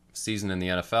season in the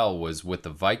NFL was with the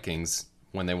Vikings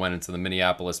when they went into the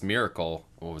Minneapolis Miracle.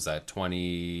 What was that,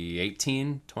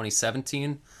 2018,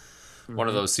 2017? Mm-hmm. One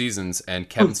of those seasons, and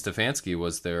Kevin Stefanski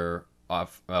was their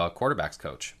quarterback's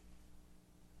coach.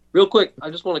 Real quick, I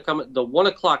just want to comment. The 1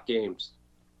 o'clock games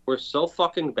were so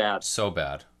fucking bad. So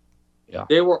bad. Yeah.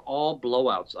 They were all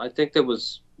blowouts. I think there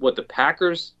was, the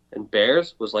Packers and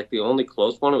Bears was like the only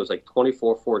close one. It was like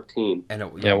 24-14. And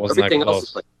it wasn't that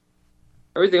close.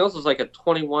 Everything else was like a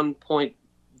 21-point,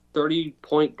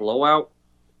 30-point blowout.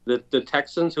 The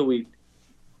Texans, who we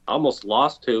almost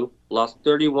lost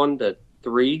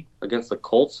 31-3 against the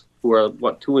Colts, who are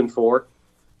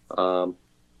 2-4.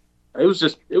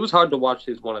 It was hard to watch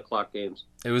these 1 o'clock games.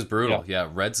 It was brutal. Yeah,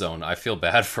 red zone. I feel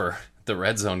bad for the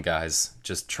red zone guys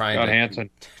just Got Hansen.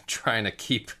 trying to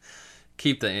keep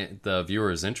the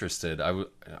viewers interested.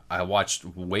 I watched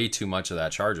way too much of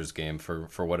that Chargers game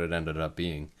for what it ended up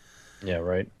being. Yeah,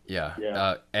 right.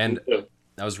 Yeah. And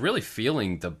I was really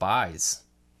feeling the buys.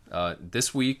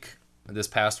 This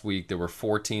past week, there were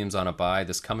 4 teams on a bye.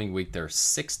 This coming week, there are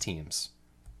 6 teams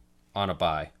on a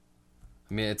bye.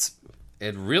 I mean,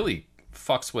 it really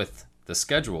fucks with the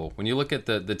schedule. When you look at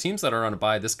the teams that are on a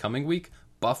bye this coming week,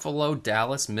 Buffalo,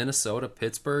 Dallas, Minnesota,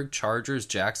 Pittsburgh, Chargers,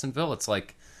 Jacksonville, it's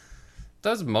like,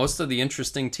 those are most of the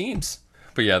interesting teams.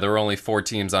 But yeah, there were only 4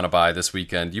 teams on a bye this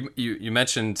weekend. You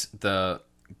mentioned the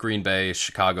Green Bay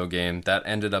Chicago game. That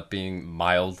ended up being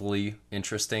mildly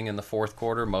interesting in the fourth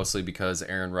quarter, mostly because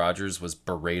Aaron Rodgers was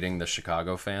berating the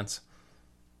Chicago fans.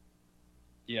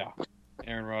 Yeah,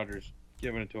 Aaron Rodgers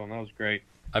giving it to him. That was great.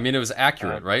 I mean, it was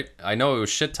accurate, right? I know it was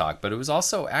shit talk, but it was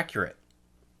also accurate.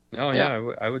 Oh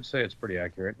yeah, I would say it's pretty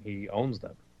accurate. He owns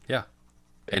them. Yeah,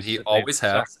 and he always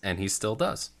has, and he still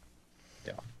does.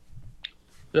 Yeah.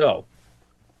 So,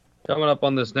 coming up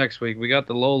on this next week, we got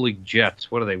the lowly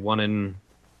Jets. What are they? 1-5?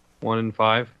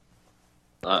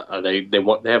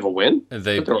 They have a win?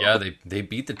 They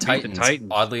beat the Titans.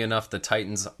 Oddly enough, the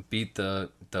Titans beat the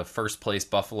first place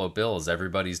Buffalo Bills,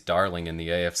 everybody's darling in the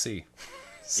AFC.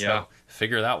 So, yeah,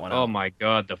 figure that one out. Oh my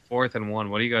God, the 4th and 1.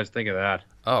 What do you guys think of that?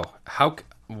 Oh,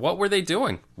 what were they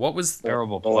doing? What was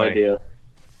terrible play? No idea.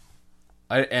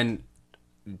 And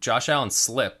Josh Allen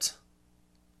slipped.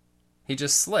 He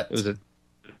just slipped. It was a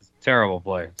terrible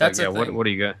play. That's like, yeah. What do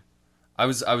you got? I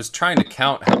was trying to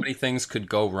count how many things could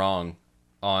go wrong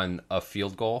on a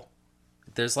field goal.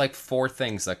 There's like 4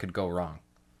 things that could go wrong.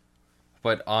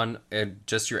 But on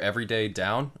just your everyday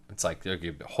down, it's like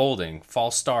holding,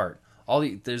 false start.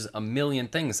 There's a million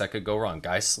things that could go wrong.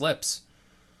 Guy slips.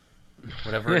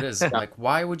 Whatever it is. Like,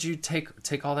 why would you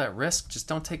take all that risk? Just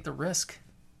don't take the risk.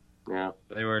 Yeah.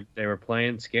 They were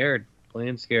playing scared.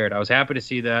 I was happy to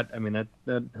see that. I mean,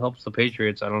 that helps the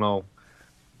Patriots. I don't know if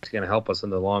it's going to help us in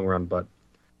the long run, but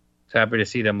I was happy to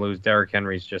see them lose. Derrick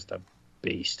Henry's just a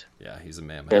beast. Yeah, he's a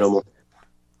man. Animal.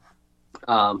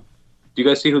 Do you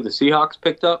guys see who the Seahawks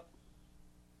picked up?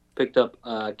 Picked up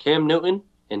Cam Newton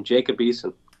and Jacob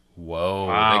Eason. Whoa,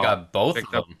 wow. They got both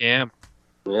picked of them. Up Cam.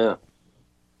 Yeah.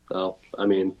 So, I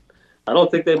mean, I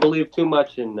don't think they believe too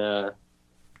much in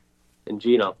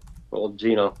Geno. Old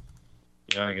Geno.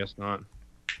 Yeah, I guess not.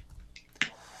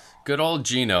 Good old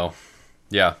Geno.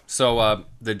 Yeah. So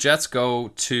the Jets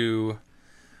go to.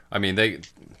 I mean, they.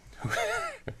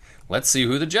 Let's see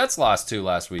who the Jets lost to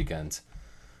last weekend.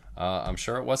 I'm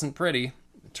sure it wasn't pretty.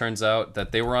 It turns out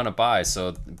that they were on a bye,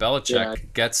 so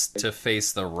Belichick gets to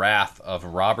face the wrath of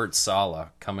Robert Saleh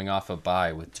coming off a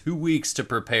bye with 2 weeks to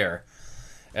prepare,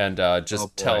 and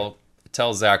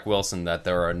tell Zach Wilson that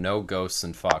there are no ghosts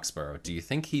in Foxborough. Do you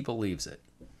think he believes it?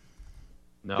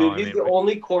 No, dude, he's the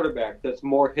only quarterback that's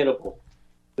more hittable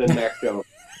than Mac Jones.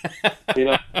 You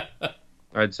know,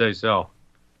 I'd say so.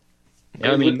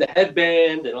 Yeah, I mean, with the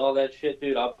headband and all that shit,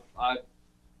 dude, I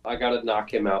gotta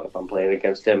knock him out if I'm playing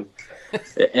against him.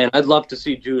 And I'd love to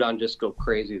see Judon just go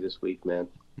crazy this week, man.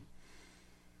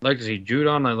 I'd like to see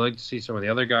Judon. I'd like to see some of the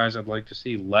other guys. I'd like to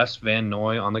see less Van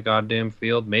Noy on the goddamn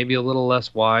field. Maybe a little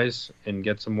less Wise and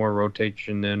get some more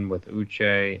rotation in with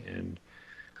Uche and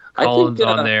Collins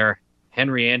on there.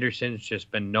 Henry Anderson's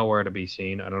just been nowhere to be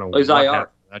seen. I don't know. He's IR.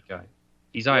 That guy.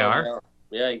 He's IR?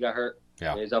 Yeah, he got hurt.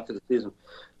 Yeah, he's out for the season.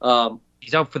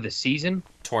 He's out for the season?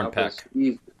 Torn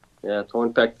pec. Yeah,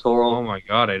 torn pectoral. Oh, my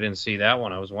God. I didn't see that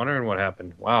one. I was wondering what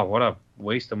happened. Wow, what a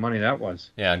waste of money that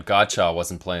was. Yeah, and Gottschall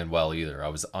wasn't playing well either. I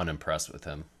was unimpressed with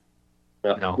him.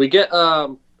 Yeah. No. We get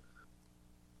a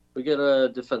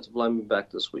defensive lineman back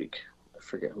this week. I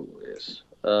forget who it is.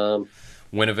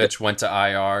 Winovich went to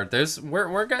IR.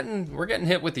 We're getting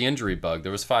hit with the injury bug.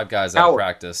 There was 5 guys that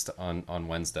practiced on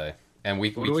Wednesday, and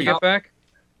we get back.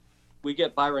 We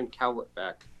get Byron Cowart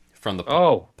back from the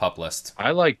pup list.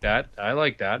 I like that.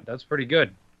 That's pretty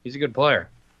good. He's a good player.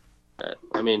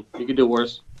 I mean, you could do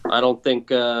worse. I don't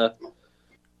think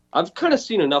I've kind of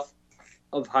seen enough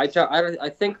of Hightower. I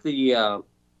think the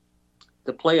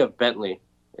play of Bentley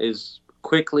is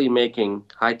quickly making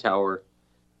Hightower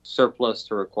surplus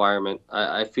to requirement.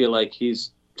 I feel like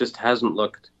he's just hasn't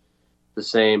looked the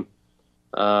same.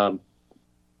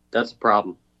 That's a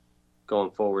problem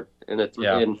going forward. And it's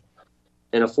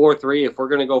in a 4-3. If we're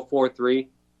going to go 4-3,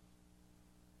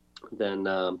 then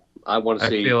I want to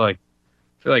see. I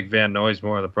feel like Van Noy's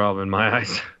more of the problem in my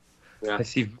eyes. Yeah. I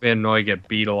see Van Noy get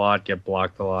beat a lot, get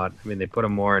blocked a lot. I mean, they put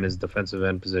him more in his defensive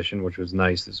end position, which was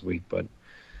nice this week, but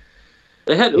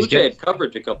they had Uche at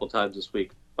coverage a couple times this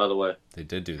week. by the way. They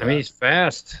did do that. I mean, he's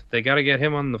fast. They got to get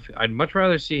him on the. I'd much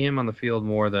rather see him on the field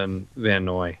more than Van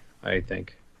Noy. I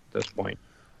think at this point.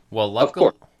 Well,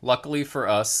 luckily for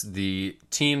us, the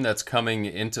team that's coming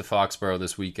into Foxborough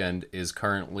this weekend is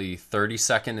currently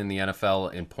 32nd in the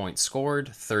NFL in points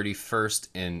scored, 31st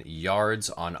in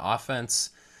yards on offense.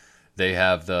 They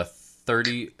have the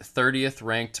 30th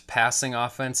ranked passing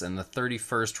offense and the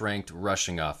 31st ranked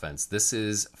rushing offense. This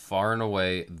is far and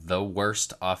away the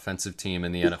worst offensive team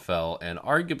in the NFL and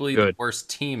arguably the worst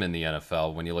team in the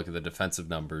NFL when you look at the defensive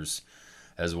numbers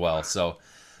as well. So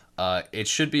it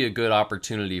should be a good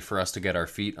opportunity for us to get our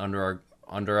feet under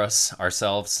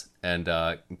ourselves and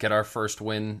get our first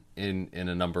win in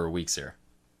a number of weeks here.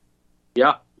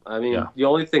 Yeah, I mean, the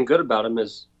only thing good about him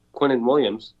is Quinnen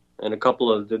Williams and a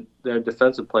couple of their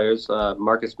defensive players.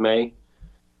 Marcus May,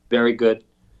 very good.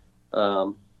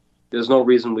 There's no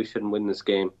reason we shouldn't win this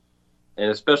game, and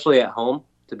especially at home,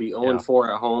 to be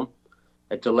 0-4 at home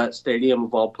at Gillette Stadium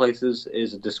of all places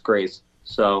is a disgrace.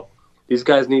 So these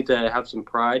guys need to have some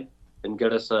pride and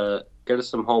get us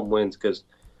some home wins because,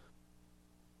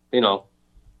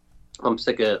 I'm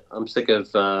sick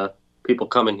of people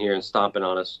coming here and stomping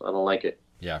on us. I don't like it.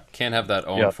 Yeah, can't have that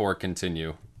 0-4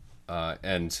 continue.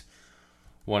 And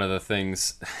one of the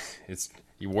things,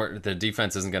 the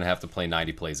defense isn't going to have to play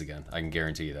 90 plays again. I can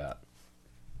guarantee you that.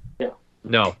 Yeah.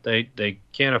 No, they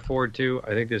can't afford to.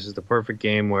 I think this is the perfect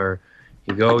game where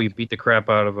you beat the crap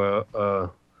out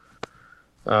of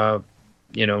a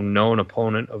known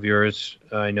opponent of yours.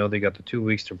 I know they got the 2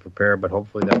 weeks to prepare, but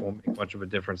hopefully that won't make much of a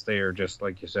difference. They are just,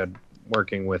 like you said,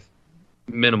 working with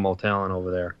minimal talent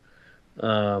over there.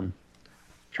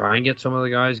 Try and get some of the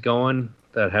guys going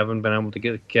that haven't been able to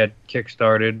get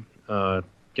kick-started.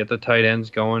 Get the tight ends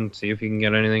going. See if you can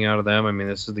get anything out of them. I mean,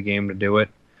 this is the game to do it.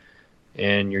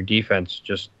 And your defense,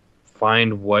 just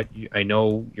find what I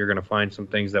know you're going to find some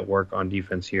things that work on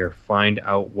defense here. Find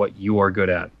out what you are good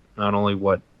at. Not only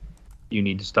what you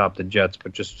need to stop the Jets,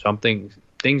 but just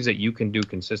things that you can do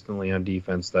consistently on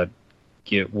defense that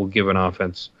will give an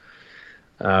offense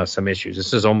some issues.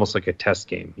 This is almost like a test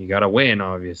game. You got to win,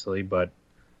 obviously, but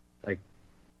like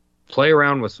play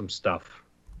around with some stuff.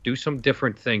 Do some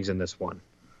different things in this one.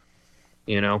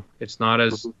 It's not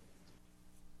as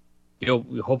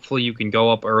hopefully you can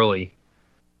go up early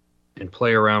and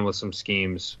play around with some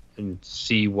schemes and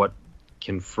see what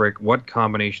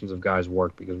combinations of guys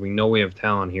work, because we know we have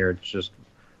talent here. It's just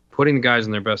putting the guys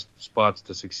in their best spots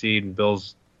to succeed, and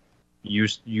Bill's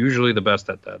usually the best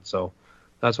at that. So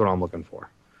that's what I'm looking for.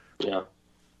 Yeah.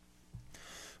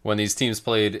 When these teams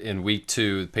played in week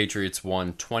 2, the Patriots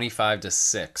won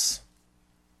 25-6.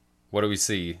 What do we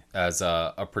see as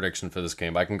a prediction for this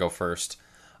game? I can go first.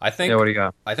 What do you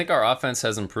got? I think our offense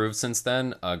has improved since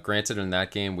then. Granted, in that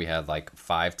game we had like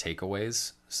 5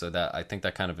 takeaways, so that I think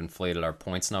that kind of inflated our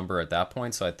points number at that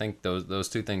point. So I think those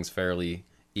two things fairly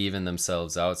even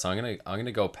themselves out. So I'm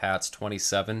gonna go Pats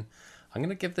 27. I'm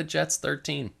gonna give the Jets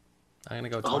 13. I'm gonna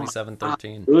go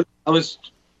 27-13.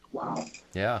 Wow.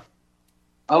 Yeah.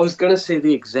 I was gonna say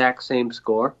the exact same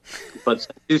score, but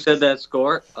since you said that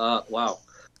score, wow.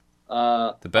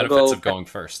 The benefits of going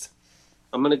first.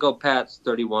 I'm gonna go Pats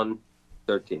 31-13.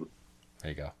 There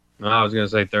you go. I was gonna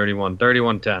say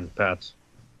 31-10 Pats.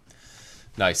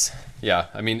 Nice. Yeah,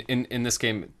 I mean, in this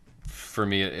game, for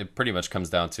me, it pretty much comes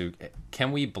down to,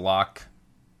 can we block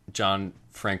John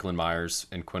Franklin Myers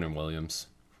and Quinnen Williams?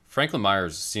 Franklin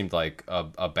Myers seemed like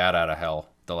a bat out of hell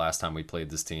the last time we played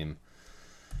this team.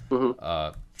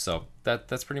 Mm-hmm. So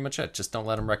that's pretty much it. Just don't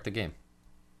let him wreck the game.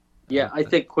 Yeah, I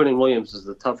think Quinnen Williams is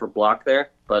the tougher block there,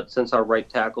 but since our right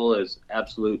tackle is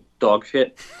absolute dog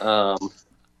shit,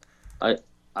 I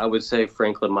would say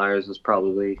Franklin Myers is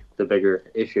probably the bigger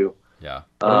issue. Yeah.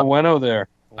 Onwenu there.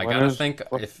 I gotta think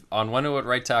if Onwenu at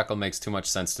right tackle makes too much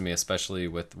sense to me, especially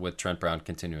with Trent Brown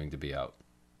continuing to be out.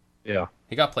 Yeah.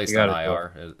 He got placed on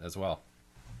IR as well.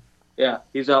 Yeah,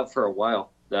 he's out for a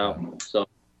while now. So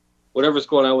whatever's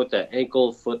going on with that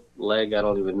ankle, foot, leg, I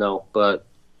don't even know. But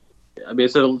I mean,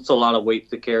 it's a lot of weight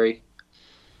to carry.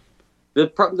 The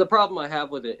problem I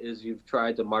have with it is you've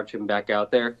tried to march him back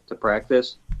out there to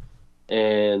practice,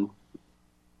 and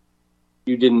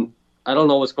you didn't. I don't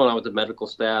know what's going on with the medical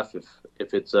staff,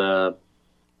 if it's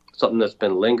something that's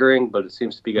been lingering, but it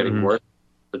seems to be getting worse.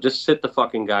 So just sit the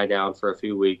fucking guy down for a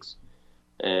few weeks,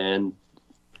 and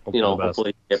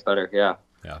hopefully get better. Yeah.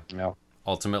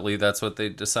 Ultimately, that's what they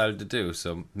decided to do.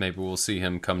 So maybe we'll see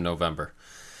him come November.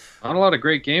 Not a lot of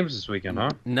great games this weekend,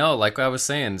 huh? No, like I was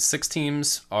saying, 6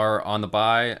 teams are on the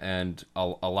bye, and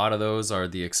a lot of those are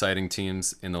the exciting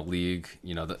teams in the league.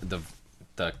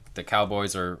 The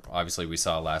Cowboys are, obviously we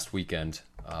saw last weekend,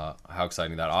 how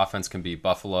exciting that offense can be.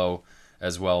 Buffalo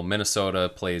as well. Minnesota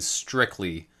plays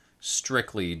strictly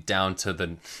down to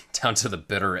the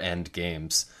bitter end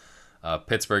games.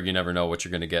 Pittsburgh, you never know what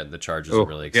you're going to get. The Chargers are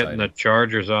really exciting. Getting the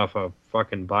Chargers off a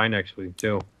fucking bye next week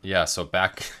too. Yeah, so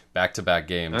back to back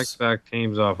games. Back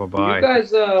teams off a bye. You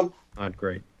guys, not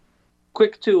great.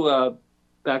 quick to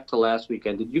back to last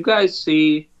weekend. Did you guys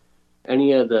see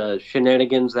any of the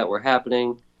shenanigans that were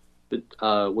happening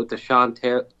with the Sean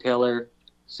Taylor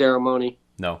ceremony?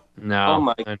 No.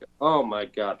 Oh my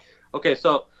God. Okay,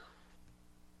 so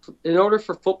in order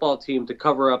for football team to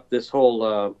cover up this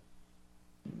whole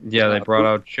they brought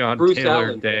out Sean Bruce Taylor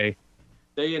Allen Day.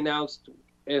 They announced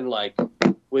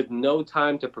with no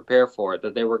time to prepare for it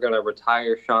that they were going to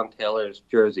retire Sean Taylor's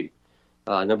jersey,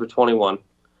 number 21,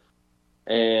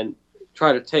 and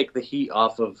try to take the heat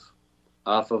off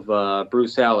of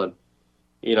Bruce Allen,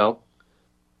 and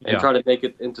try to make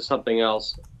it into something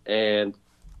else. And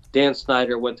Dan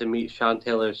Snyder went to meet Sean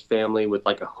Taylor's family with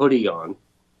like a hoodie on.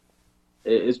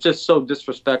 It's just so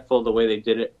disrespectful the way they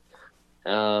did it.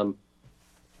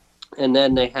 And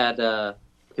then they had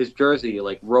his jersey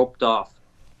roped off,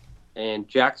 and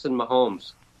Jackson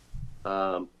Mahomes,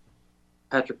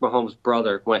 Patrick Mahomes'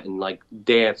 brother, went and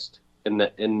danced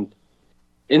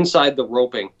inside the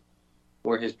roping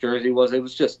where his jersey was. It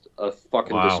was just a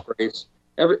fucking disgrace.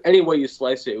 Any way you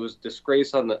slice it, it was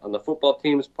disgrace on the football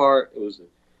team's part. It was a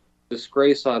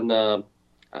disgrace on.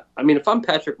 If I'm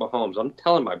Patrick Mahomes, I'm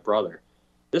telling my brother,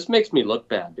 this makes me look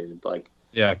bad, dude.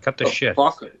 Cut the shit.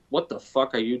 What the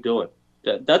fuck are you doing?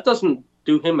 That doesn't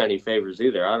do him any favors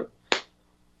either.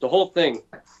 The whole thing,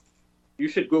 you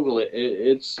should Google it.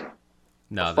 It's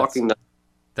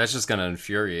that's just gonna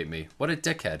infuriate me. What a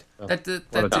dickhead! That dick.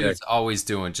 Dude's always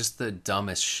doing just the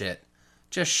dumbest shit.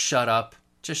 Just shut up.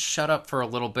 Just shut up for a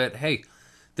little bit. Hey,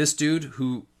 this dude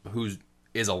who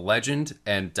is a legend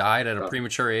and died at a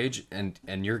premature age, and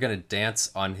you're gonna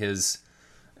dance on his.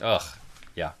 Ugh.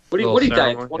 Yeah. What he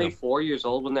died? 24 years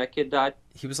old when that kid died?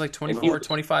 He was 24,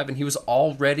 25, and he was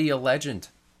already a legend.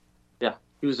 Yeah,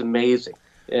 he was amazing.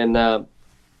 And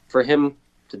for him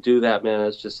to do that, man,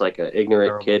 it's just like an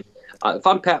ignorant kid. If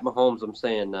I'm Pat Mahomes, I'm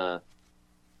saying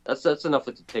that's enough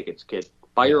with the tickets, kid.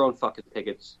 Buy your own fucking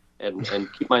tickets and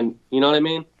keep mine. You know what I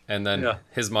mean? And then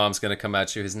his mom's going to come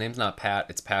at you. His name's not Pat,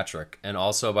 it's Patrick. And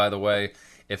also, by the way,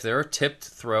 if there are tipped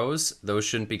throws, those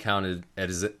shouldn't be counted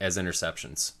as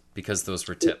interceptions. Because those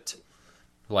were tipped.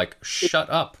 Shut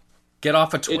up. Get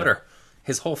off of Twitter.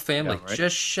 His whole family. Yeah, right?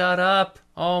 Just shut up.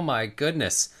 Oh my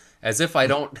goodness. As if I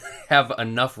don't have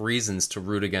enough reasons to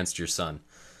root against your son.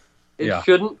 It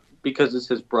shouldn't, because it's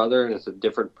his brother and it's a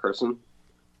different person.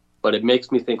 But it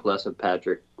makes me think less of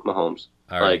Patrick Mahomes.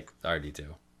 I already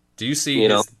do. Do you see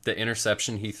the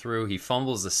interception he threw? He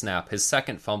fumbles a snap. His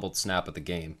second fumbled snap of the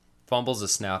game. Fumbles a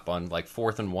snap on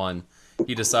 4th and 1.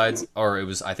 He decides,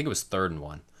 I think it was 3rd and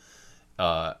 1.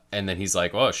 And then he's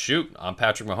like, oh, shoot, I'm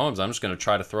Patrick Mahomes. I'm just going to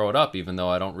try to throw it up, even though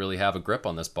I don't really have a grip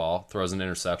on this ball. Throws an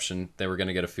interception. They were going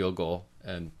to get a field goal.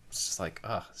 And it's just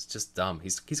it's just dumb.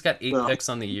 He's got 8 picks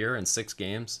on the year in 6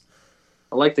 games.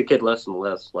 I like the kid less and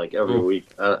less, every week.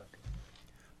 But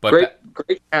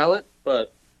great talent,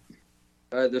 but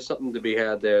there's something to be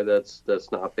had there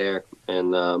that's not there.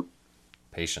 And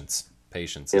patience.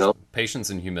 Patience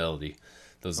and humility.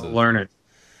 Those learn it.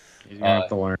 You're going to have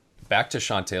to learn. Back to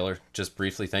Sean Taylor, just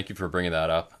briefly. Thank you for bringing that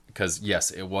up, because yes,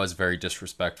 it was very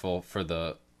disrespectful for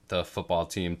the football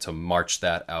team to march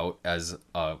that out as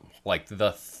the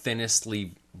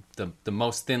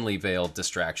most thinly veiled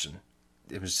distraction.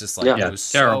 It was just it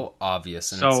was terrible. So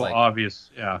obvious, and so obvious.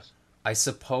 Yeah. I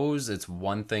suppose it's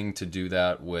one thing to do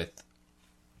that with,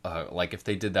 if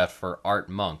they did that for Art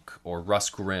Monk or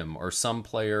Russ Grimm or some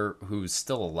player who's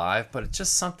still alive, but it's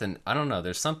just something, I don't know,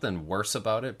 there's something worse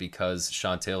about it because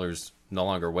Sean Taylor's no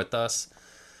longer with us,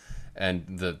 and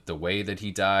the way that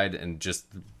he died, and just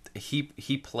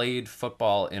he played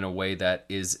football in a way that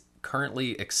is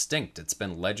currently extinct. It's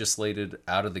been legislated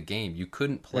out of the game. You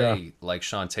couldn't play like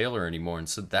Sean Taylor anymore, and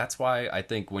so that's why I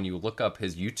think when you look up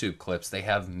his YouTube clips, they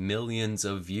have millions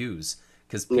of views.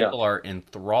 Because people are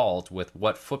enthralled with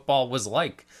what football was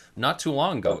like not too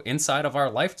long ago, inside of our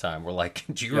lifetime. We're like,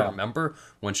 do you remember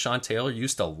when Sean Taylor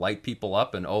used to light people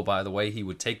up? And oh, by the way, he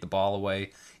would take the ball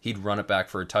away. He'd run it back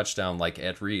for a touchdown like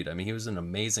Ed Reed. I mean, he was an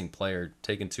amazing player,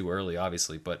 taken too early,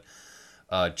 obviously. But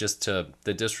just to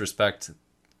the disrespect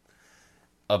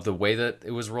of the way that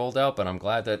it was rolled out. But I'm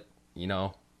glad that,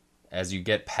 as you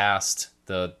get past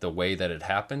the way that it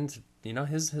happened,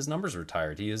 his numbers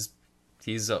retired.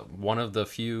 He's one of the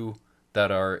few that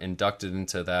are inducted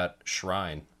into that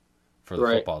shrine for the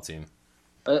football team.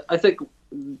 I think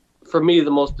for me,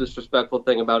 the most disrespectful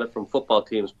thing about it from football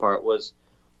team's part was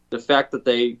the fact that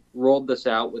they rolled this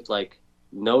out with like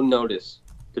no notice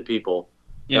to people.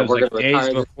 Yeah, it was like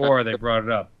days before they brought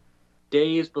it up.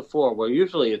 Days before, where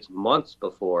usually it's months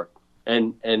before,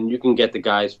 and you can get the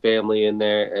guy's family in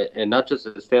there, and not just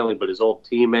his family, but his old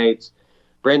teammates.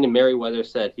 Brandon Merriweather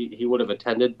said he would have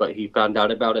attended, but he found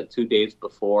out about it 2 days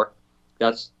before.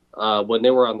 That's when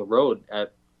they were on the road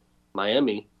at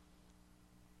Miami.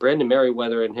 Brandon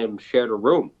Merriweather and him shared a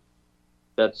room.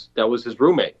 That was his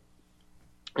roommate,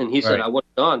 and he said, "I would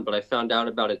have gone, but I found out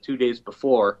about it 2 days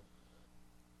before."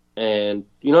 And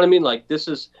you know what I mean? Like this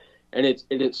is. And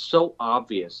it's so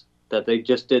obvious that they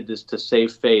just did this to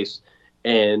save face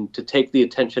and to take the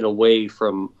attention away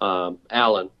from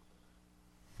Allen.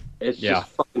 It's just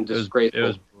fucking disgraceful. It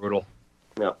was brutal.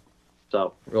 Yeah.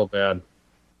 So real bad.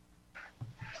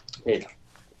 Yeah.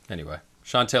 Anyway,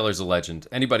 Sean Taylor's a legend.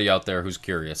 Anybody out there who's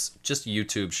curious, just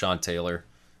YouTube Sean Taylor.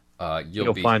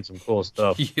 You'll find some cool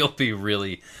stuff. You'll be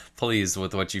really pleased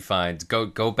with what you find.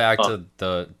 Go back to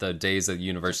the days at the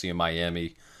University of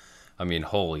Miami. I mean,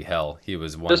 holy hell, he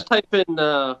was one. Just type in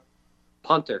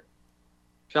punter,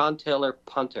 Sean Taylor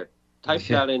punter. Type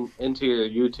that into your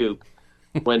YouTube.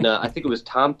 When I think it was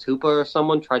Tom Tupa or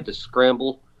someone tried to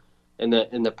scramble in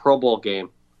the Pro Bowl game.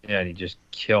 Yeah, and he just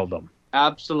killed him.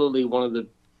 Absolutely one of the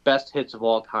best hits of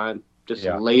all time. Just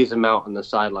lays him out on the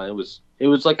sideline. It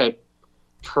was like a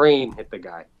train hit the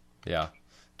guy. Yeah,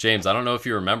 James, I don't know if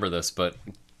you remember this, but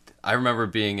I remember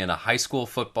being in a high school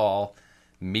football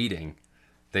meeting.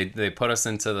 They put us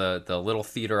into the little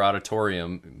theater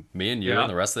auditorium, me and you and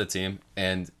the rest of the team,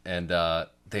 and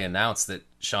they announced that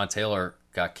Sean Taylor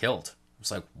got killed. I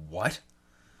was like, what?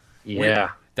 Yeah.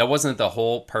 That wasn't the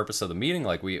whole purpose of the meeting.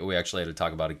 Like we actually had to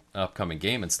talk about an upcoming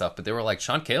game and stuff, but they were like,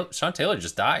 Sean Taylor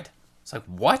just died. It's like,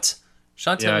 what?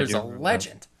 Sean Taylor's a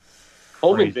legend.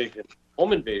 Home invasion,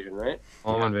 right?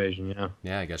 Home invasion, yeah.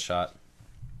 Yeah, he got shot.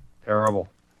 Terrible.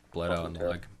 Bled out in the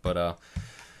leg. But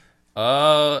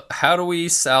how do we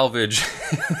salvage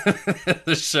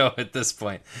the show at this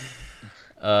point?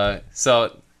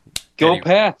 So go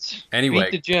Pats.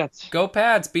 Anyway, beat the Jets. Go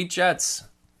Pats, beat Jets.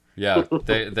 Yeah,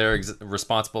 they're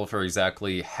responsible for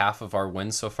exactly half of our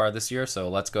wins so far this year. So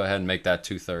let's go ahead and make that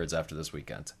 2/3 after this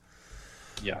weekend.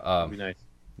 Yeah, that'd be nice.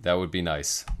 That would be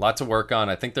nice. A lot to work on.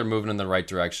 I think they're moving in the right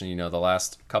direction. You know, the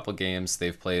last couple games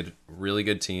they've played really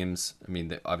good teams. I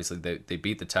mean, obviously they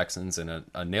beat the Texans in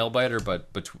a nail biter,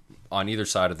 but on either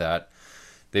side of that,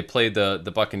 they played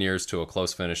the Buccaneers to a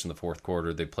close finish in the fourth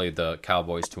quarter. They played the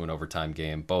Cowboys to an overtime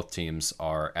game. Both teams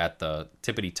are at the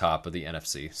tippity top of the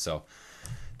NFC. So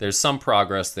there's some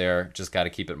progress there. Just got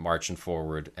to keep it marching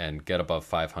forward and get above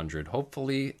 500,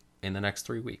 hopefully in the next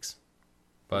 3 weeks.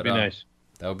 But that'd be nice.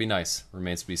 That would be nice.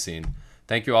 Remains to be seen.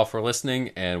 Thank you all for listening,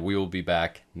 and we will be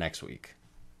back next week.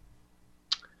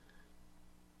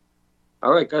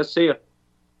 All right, guys. See ya.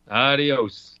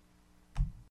 Adios.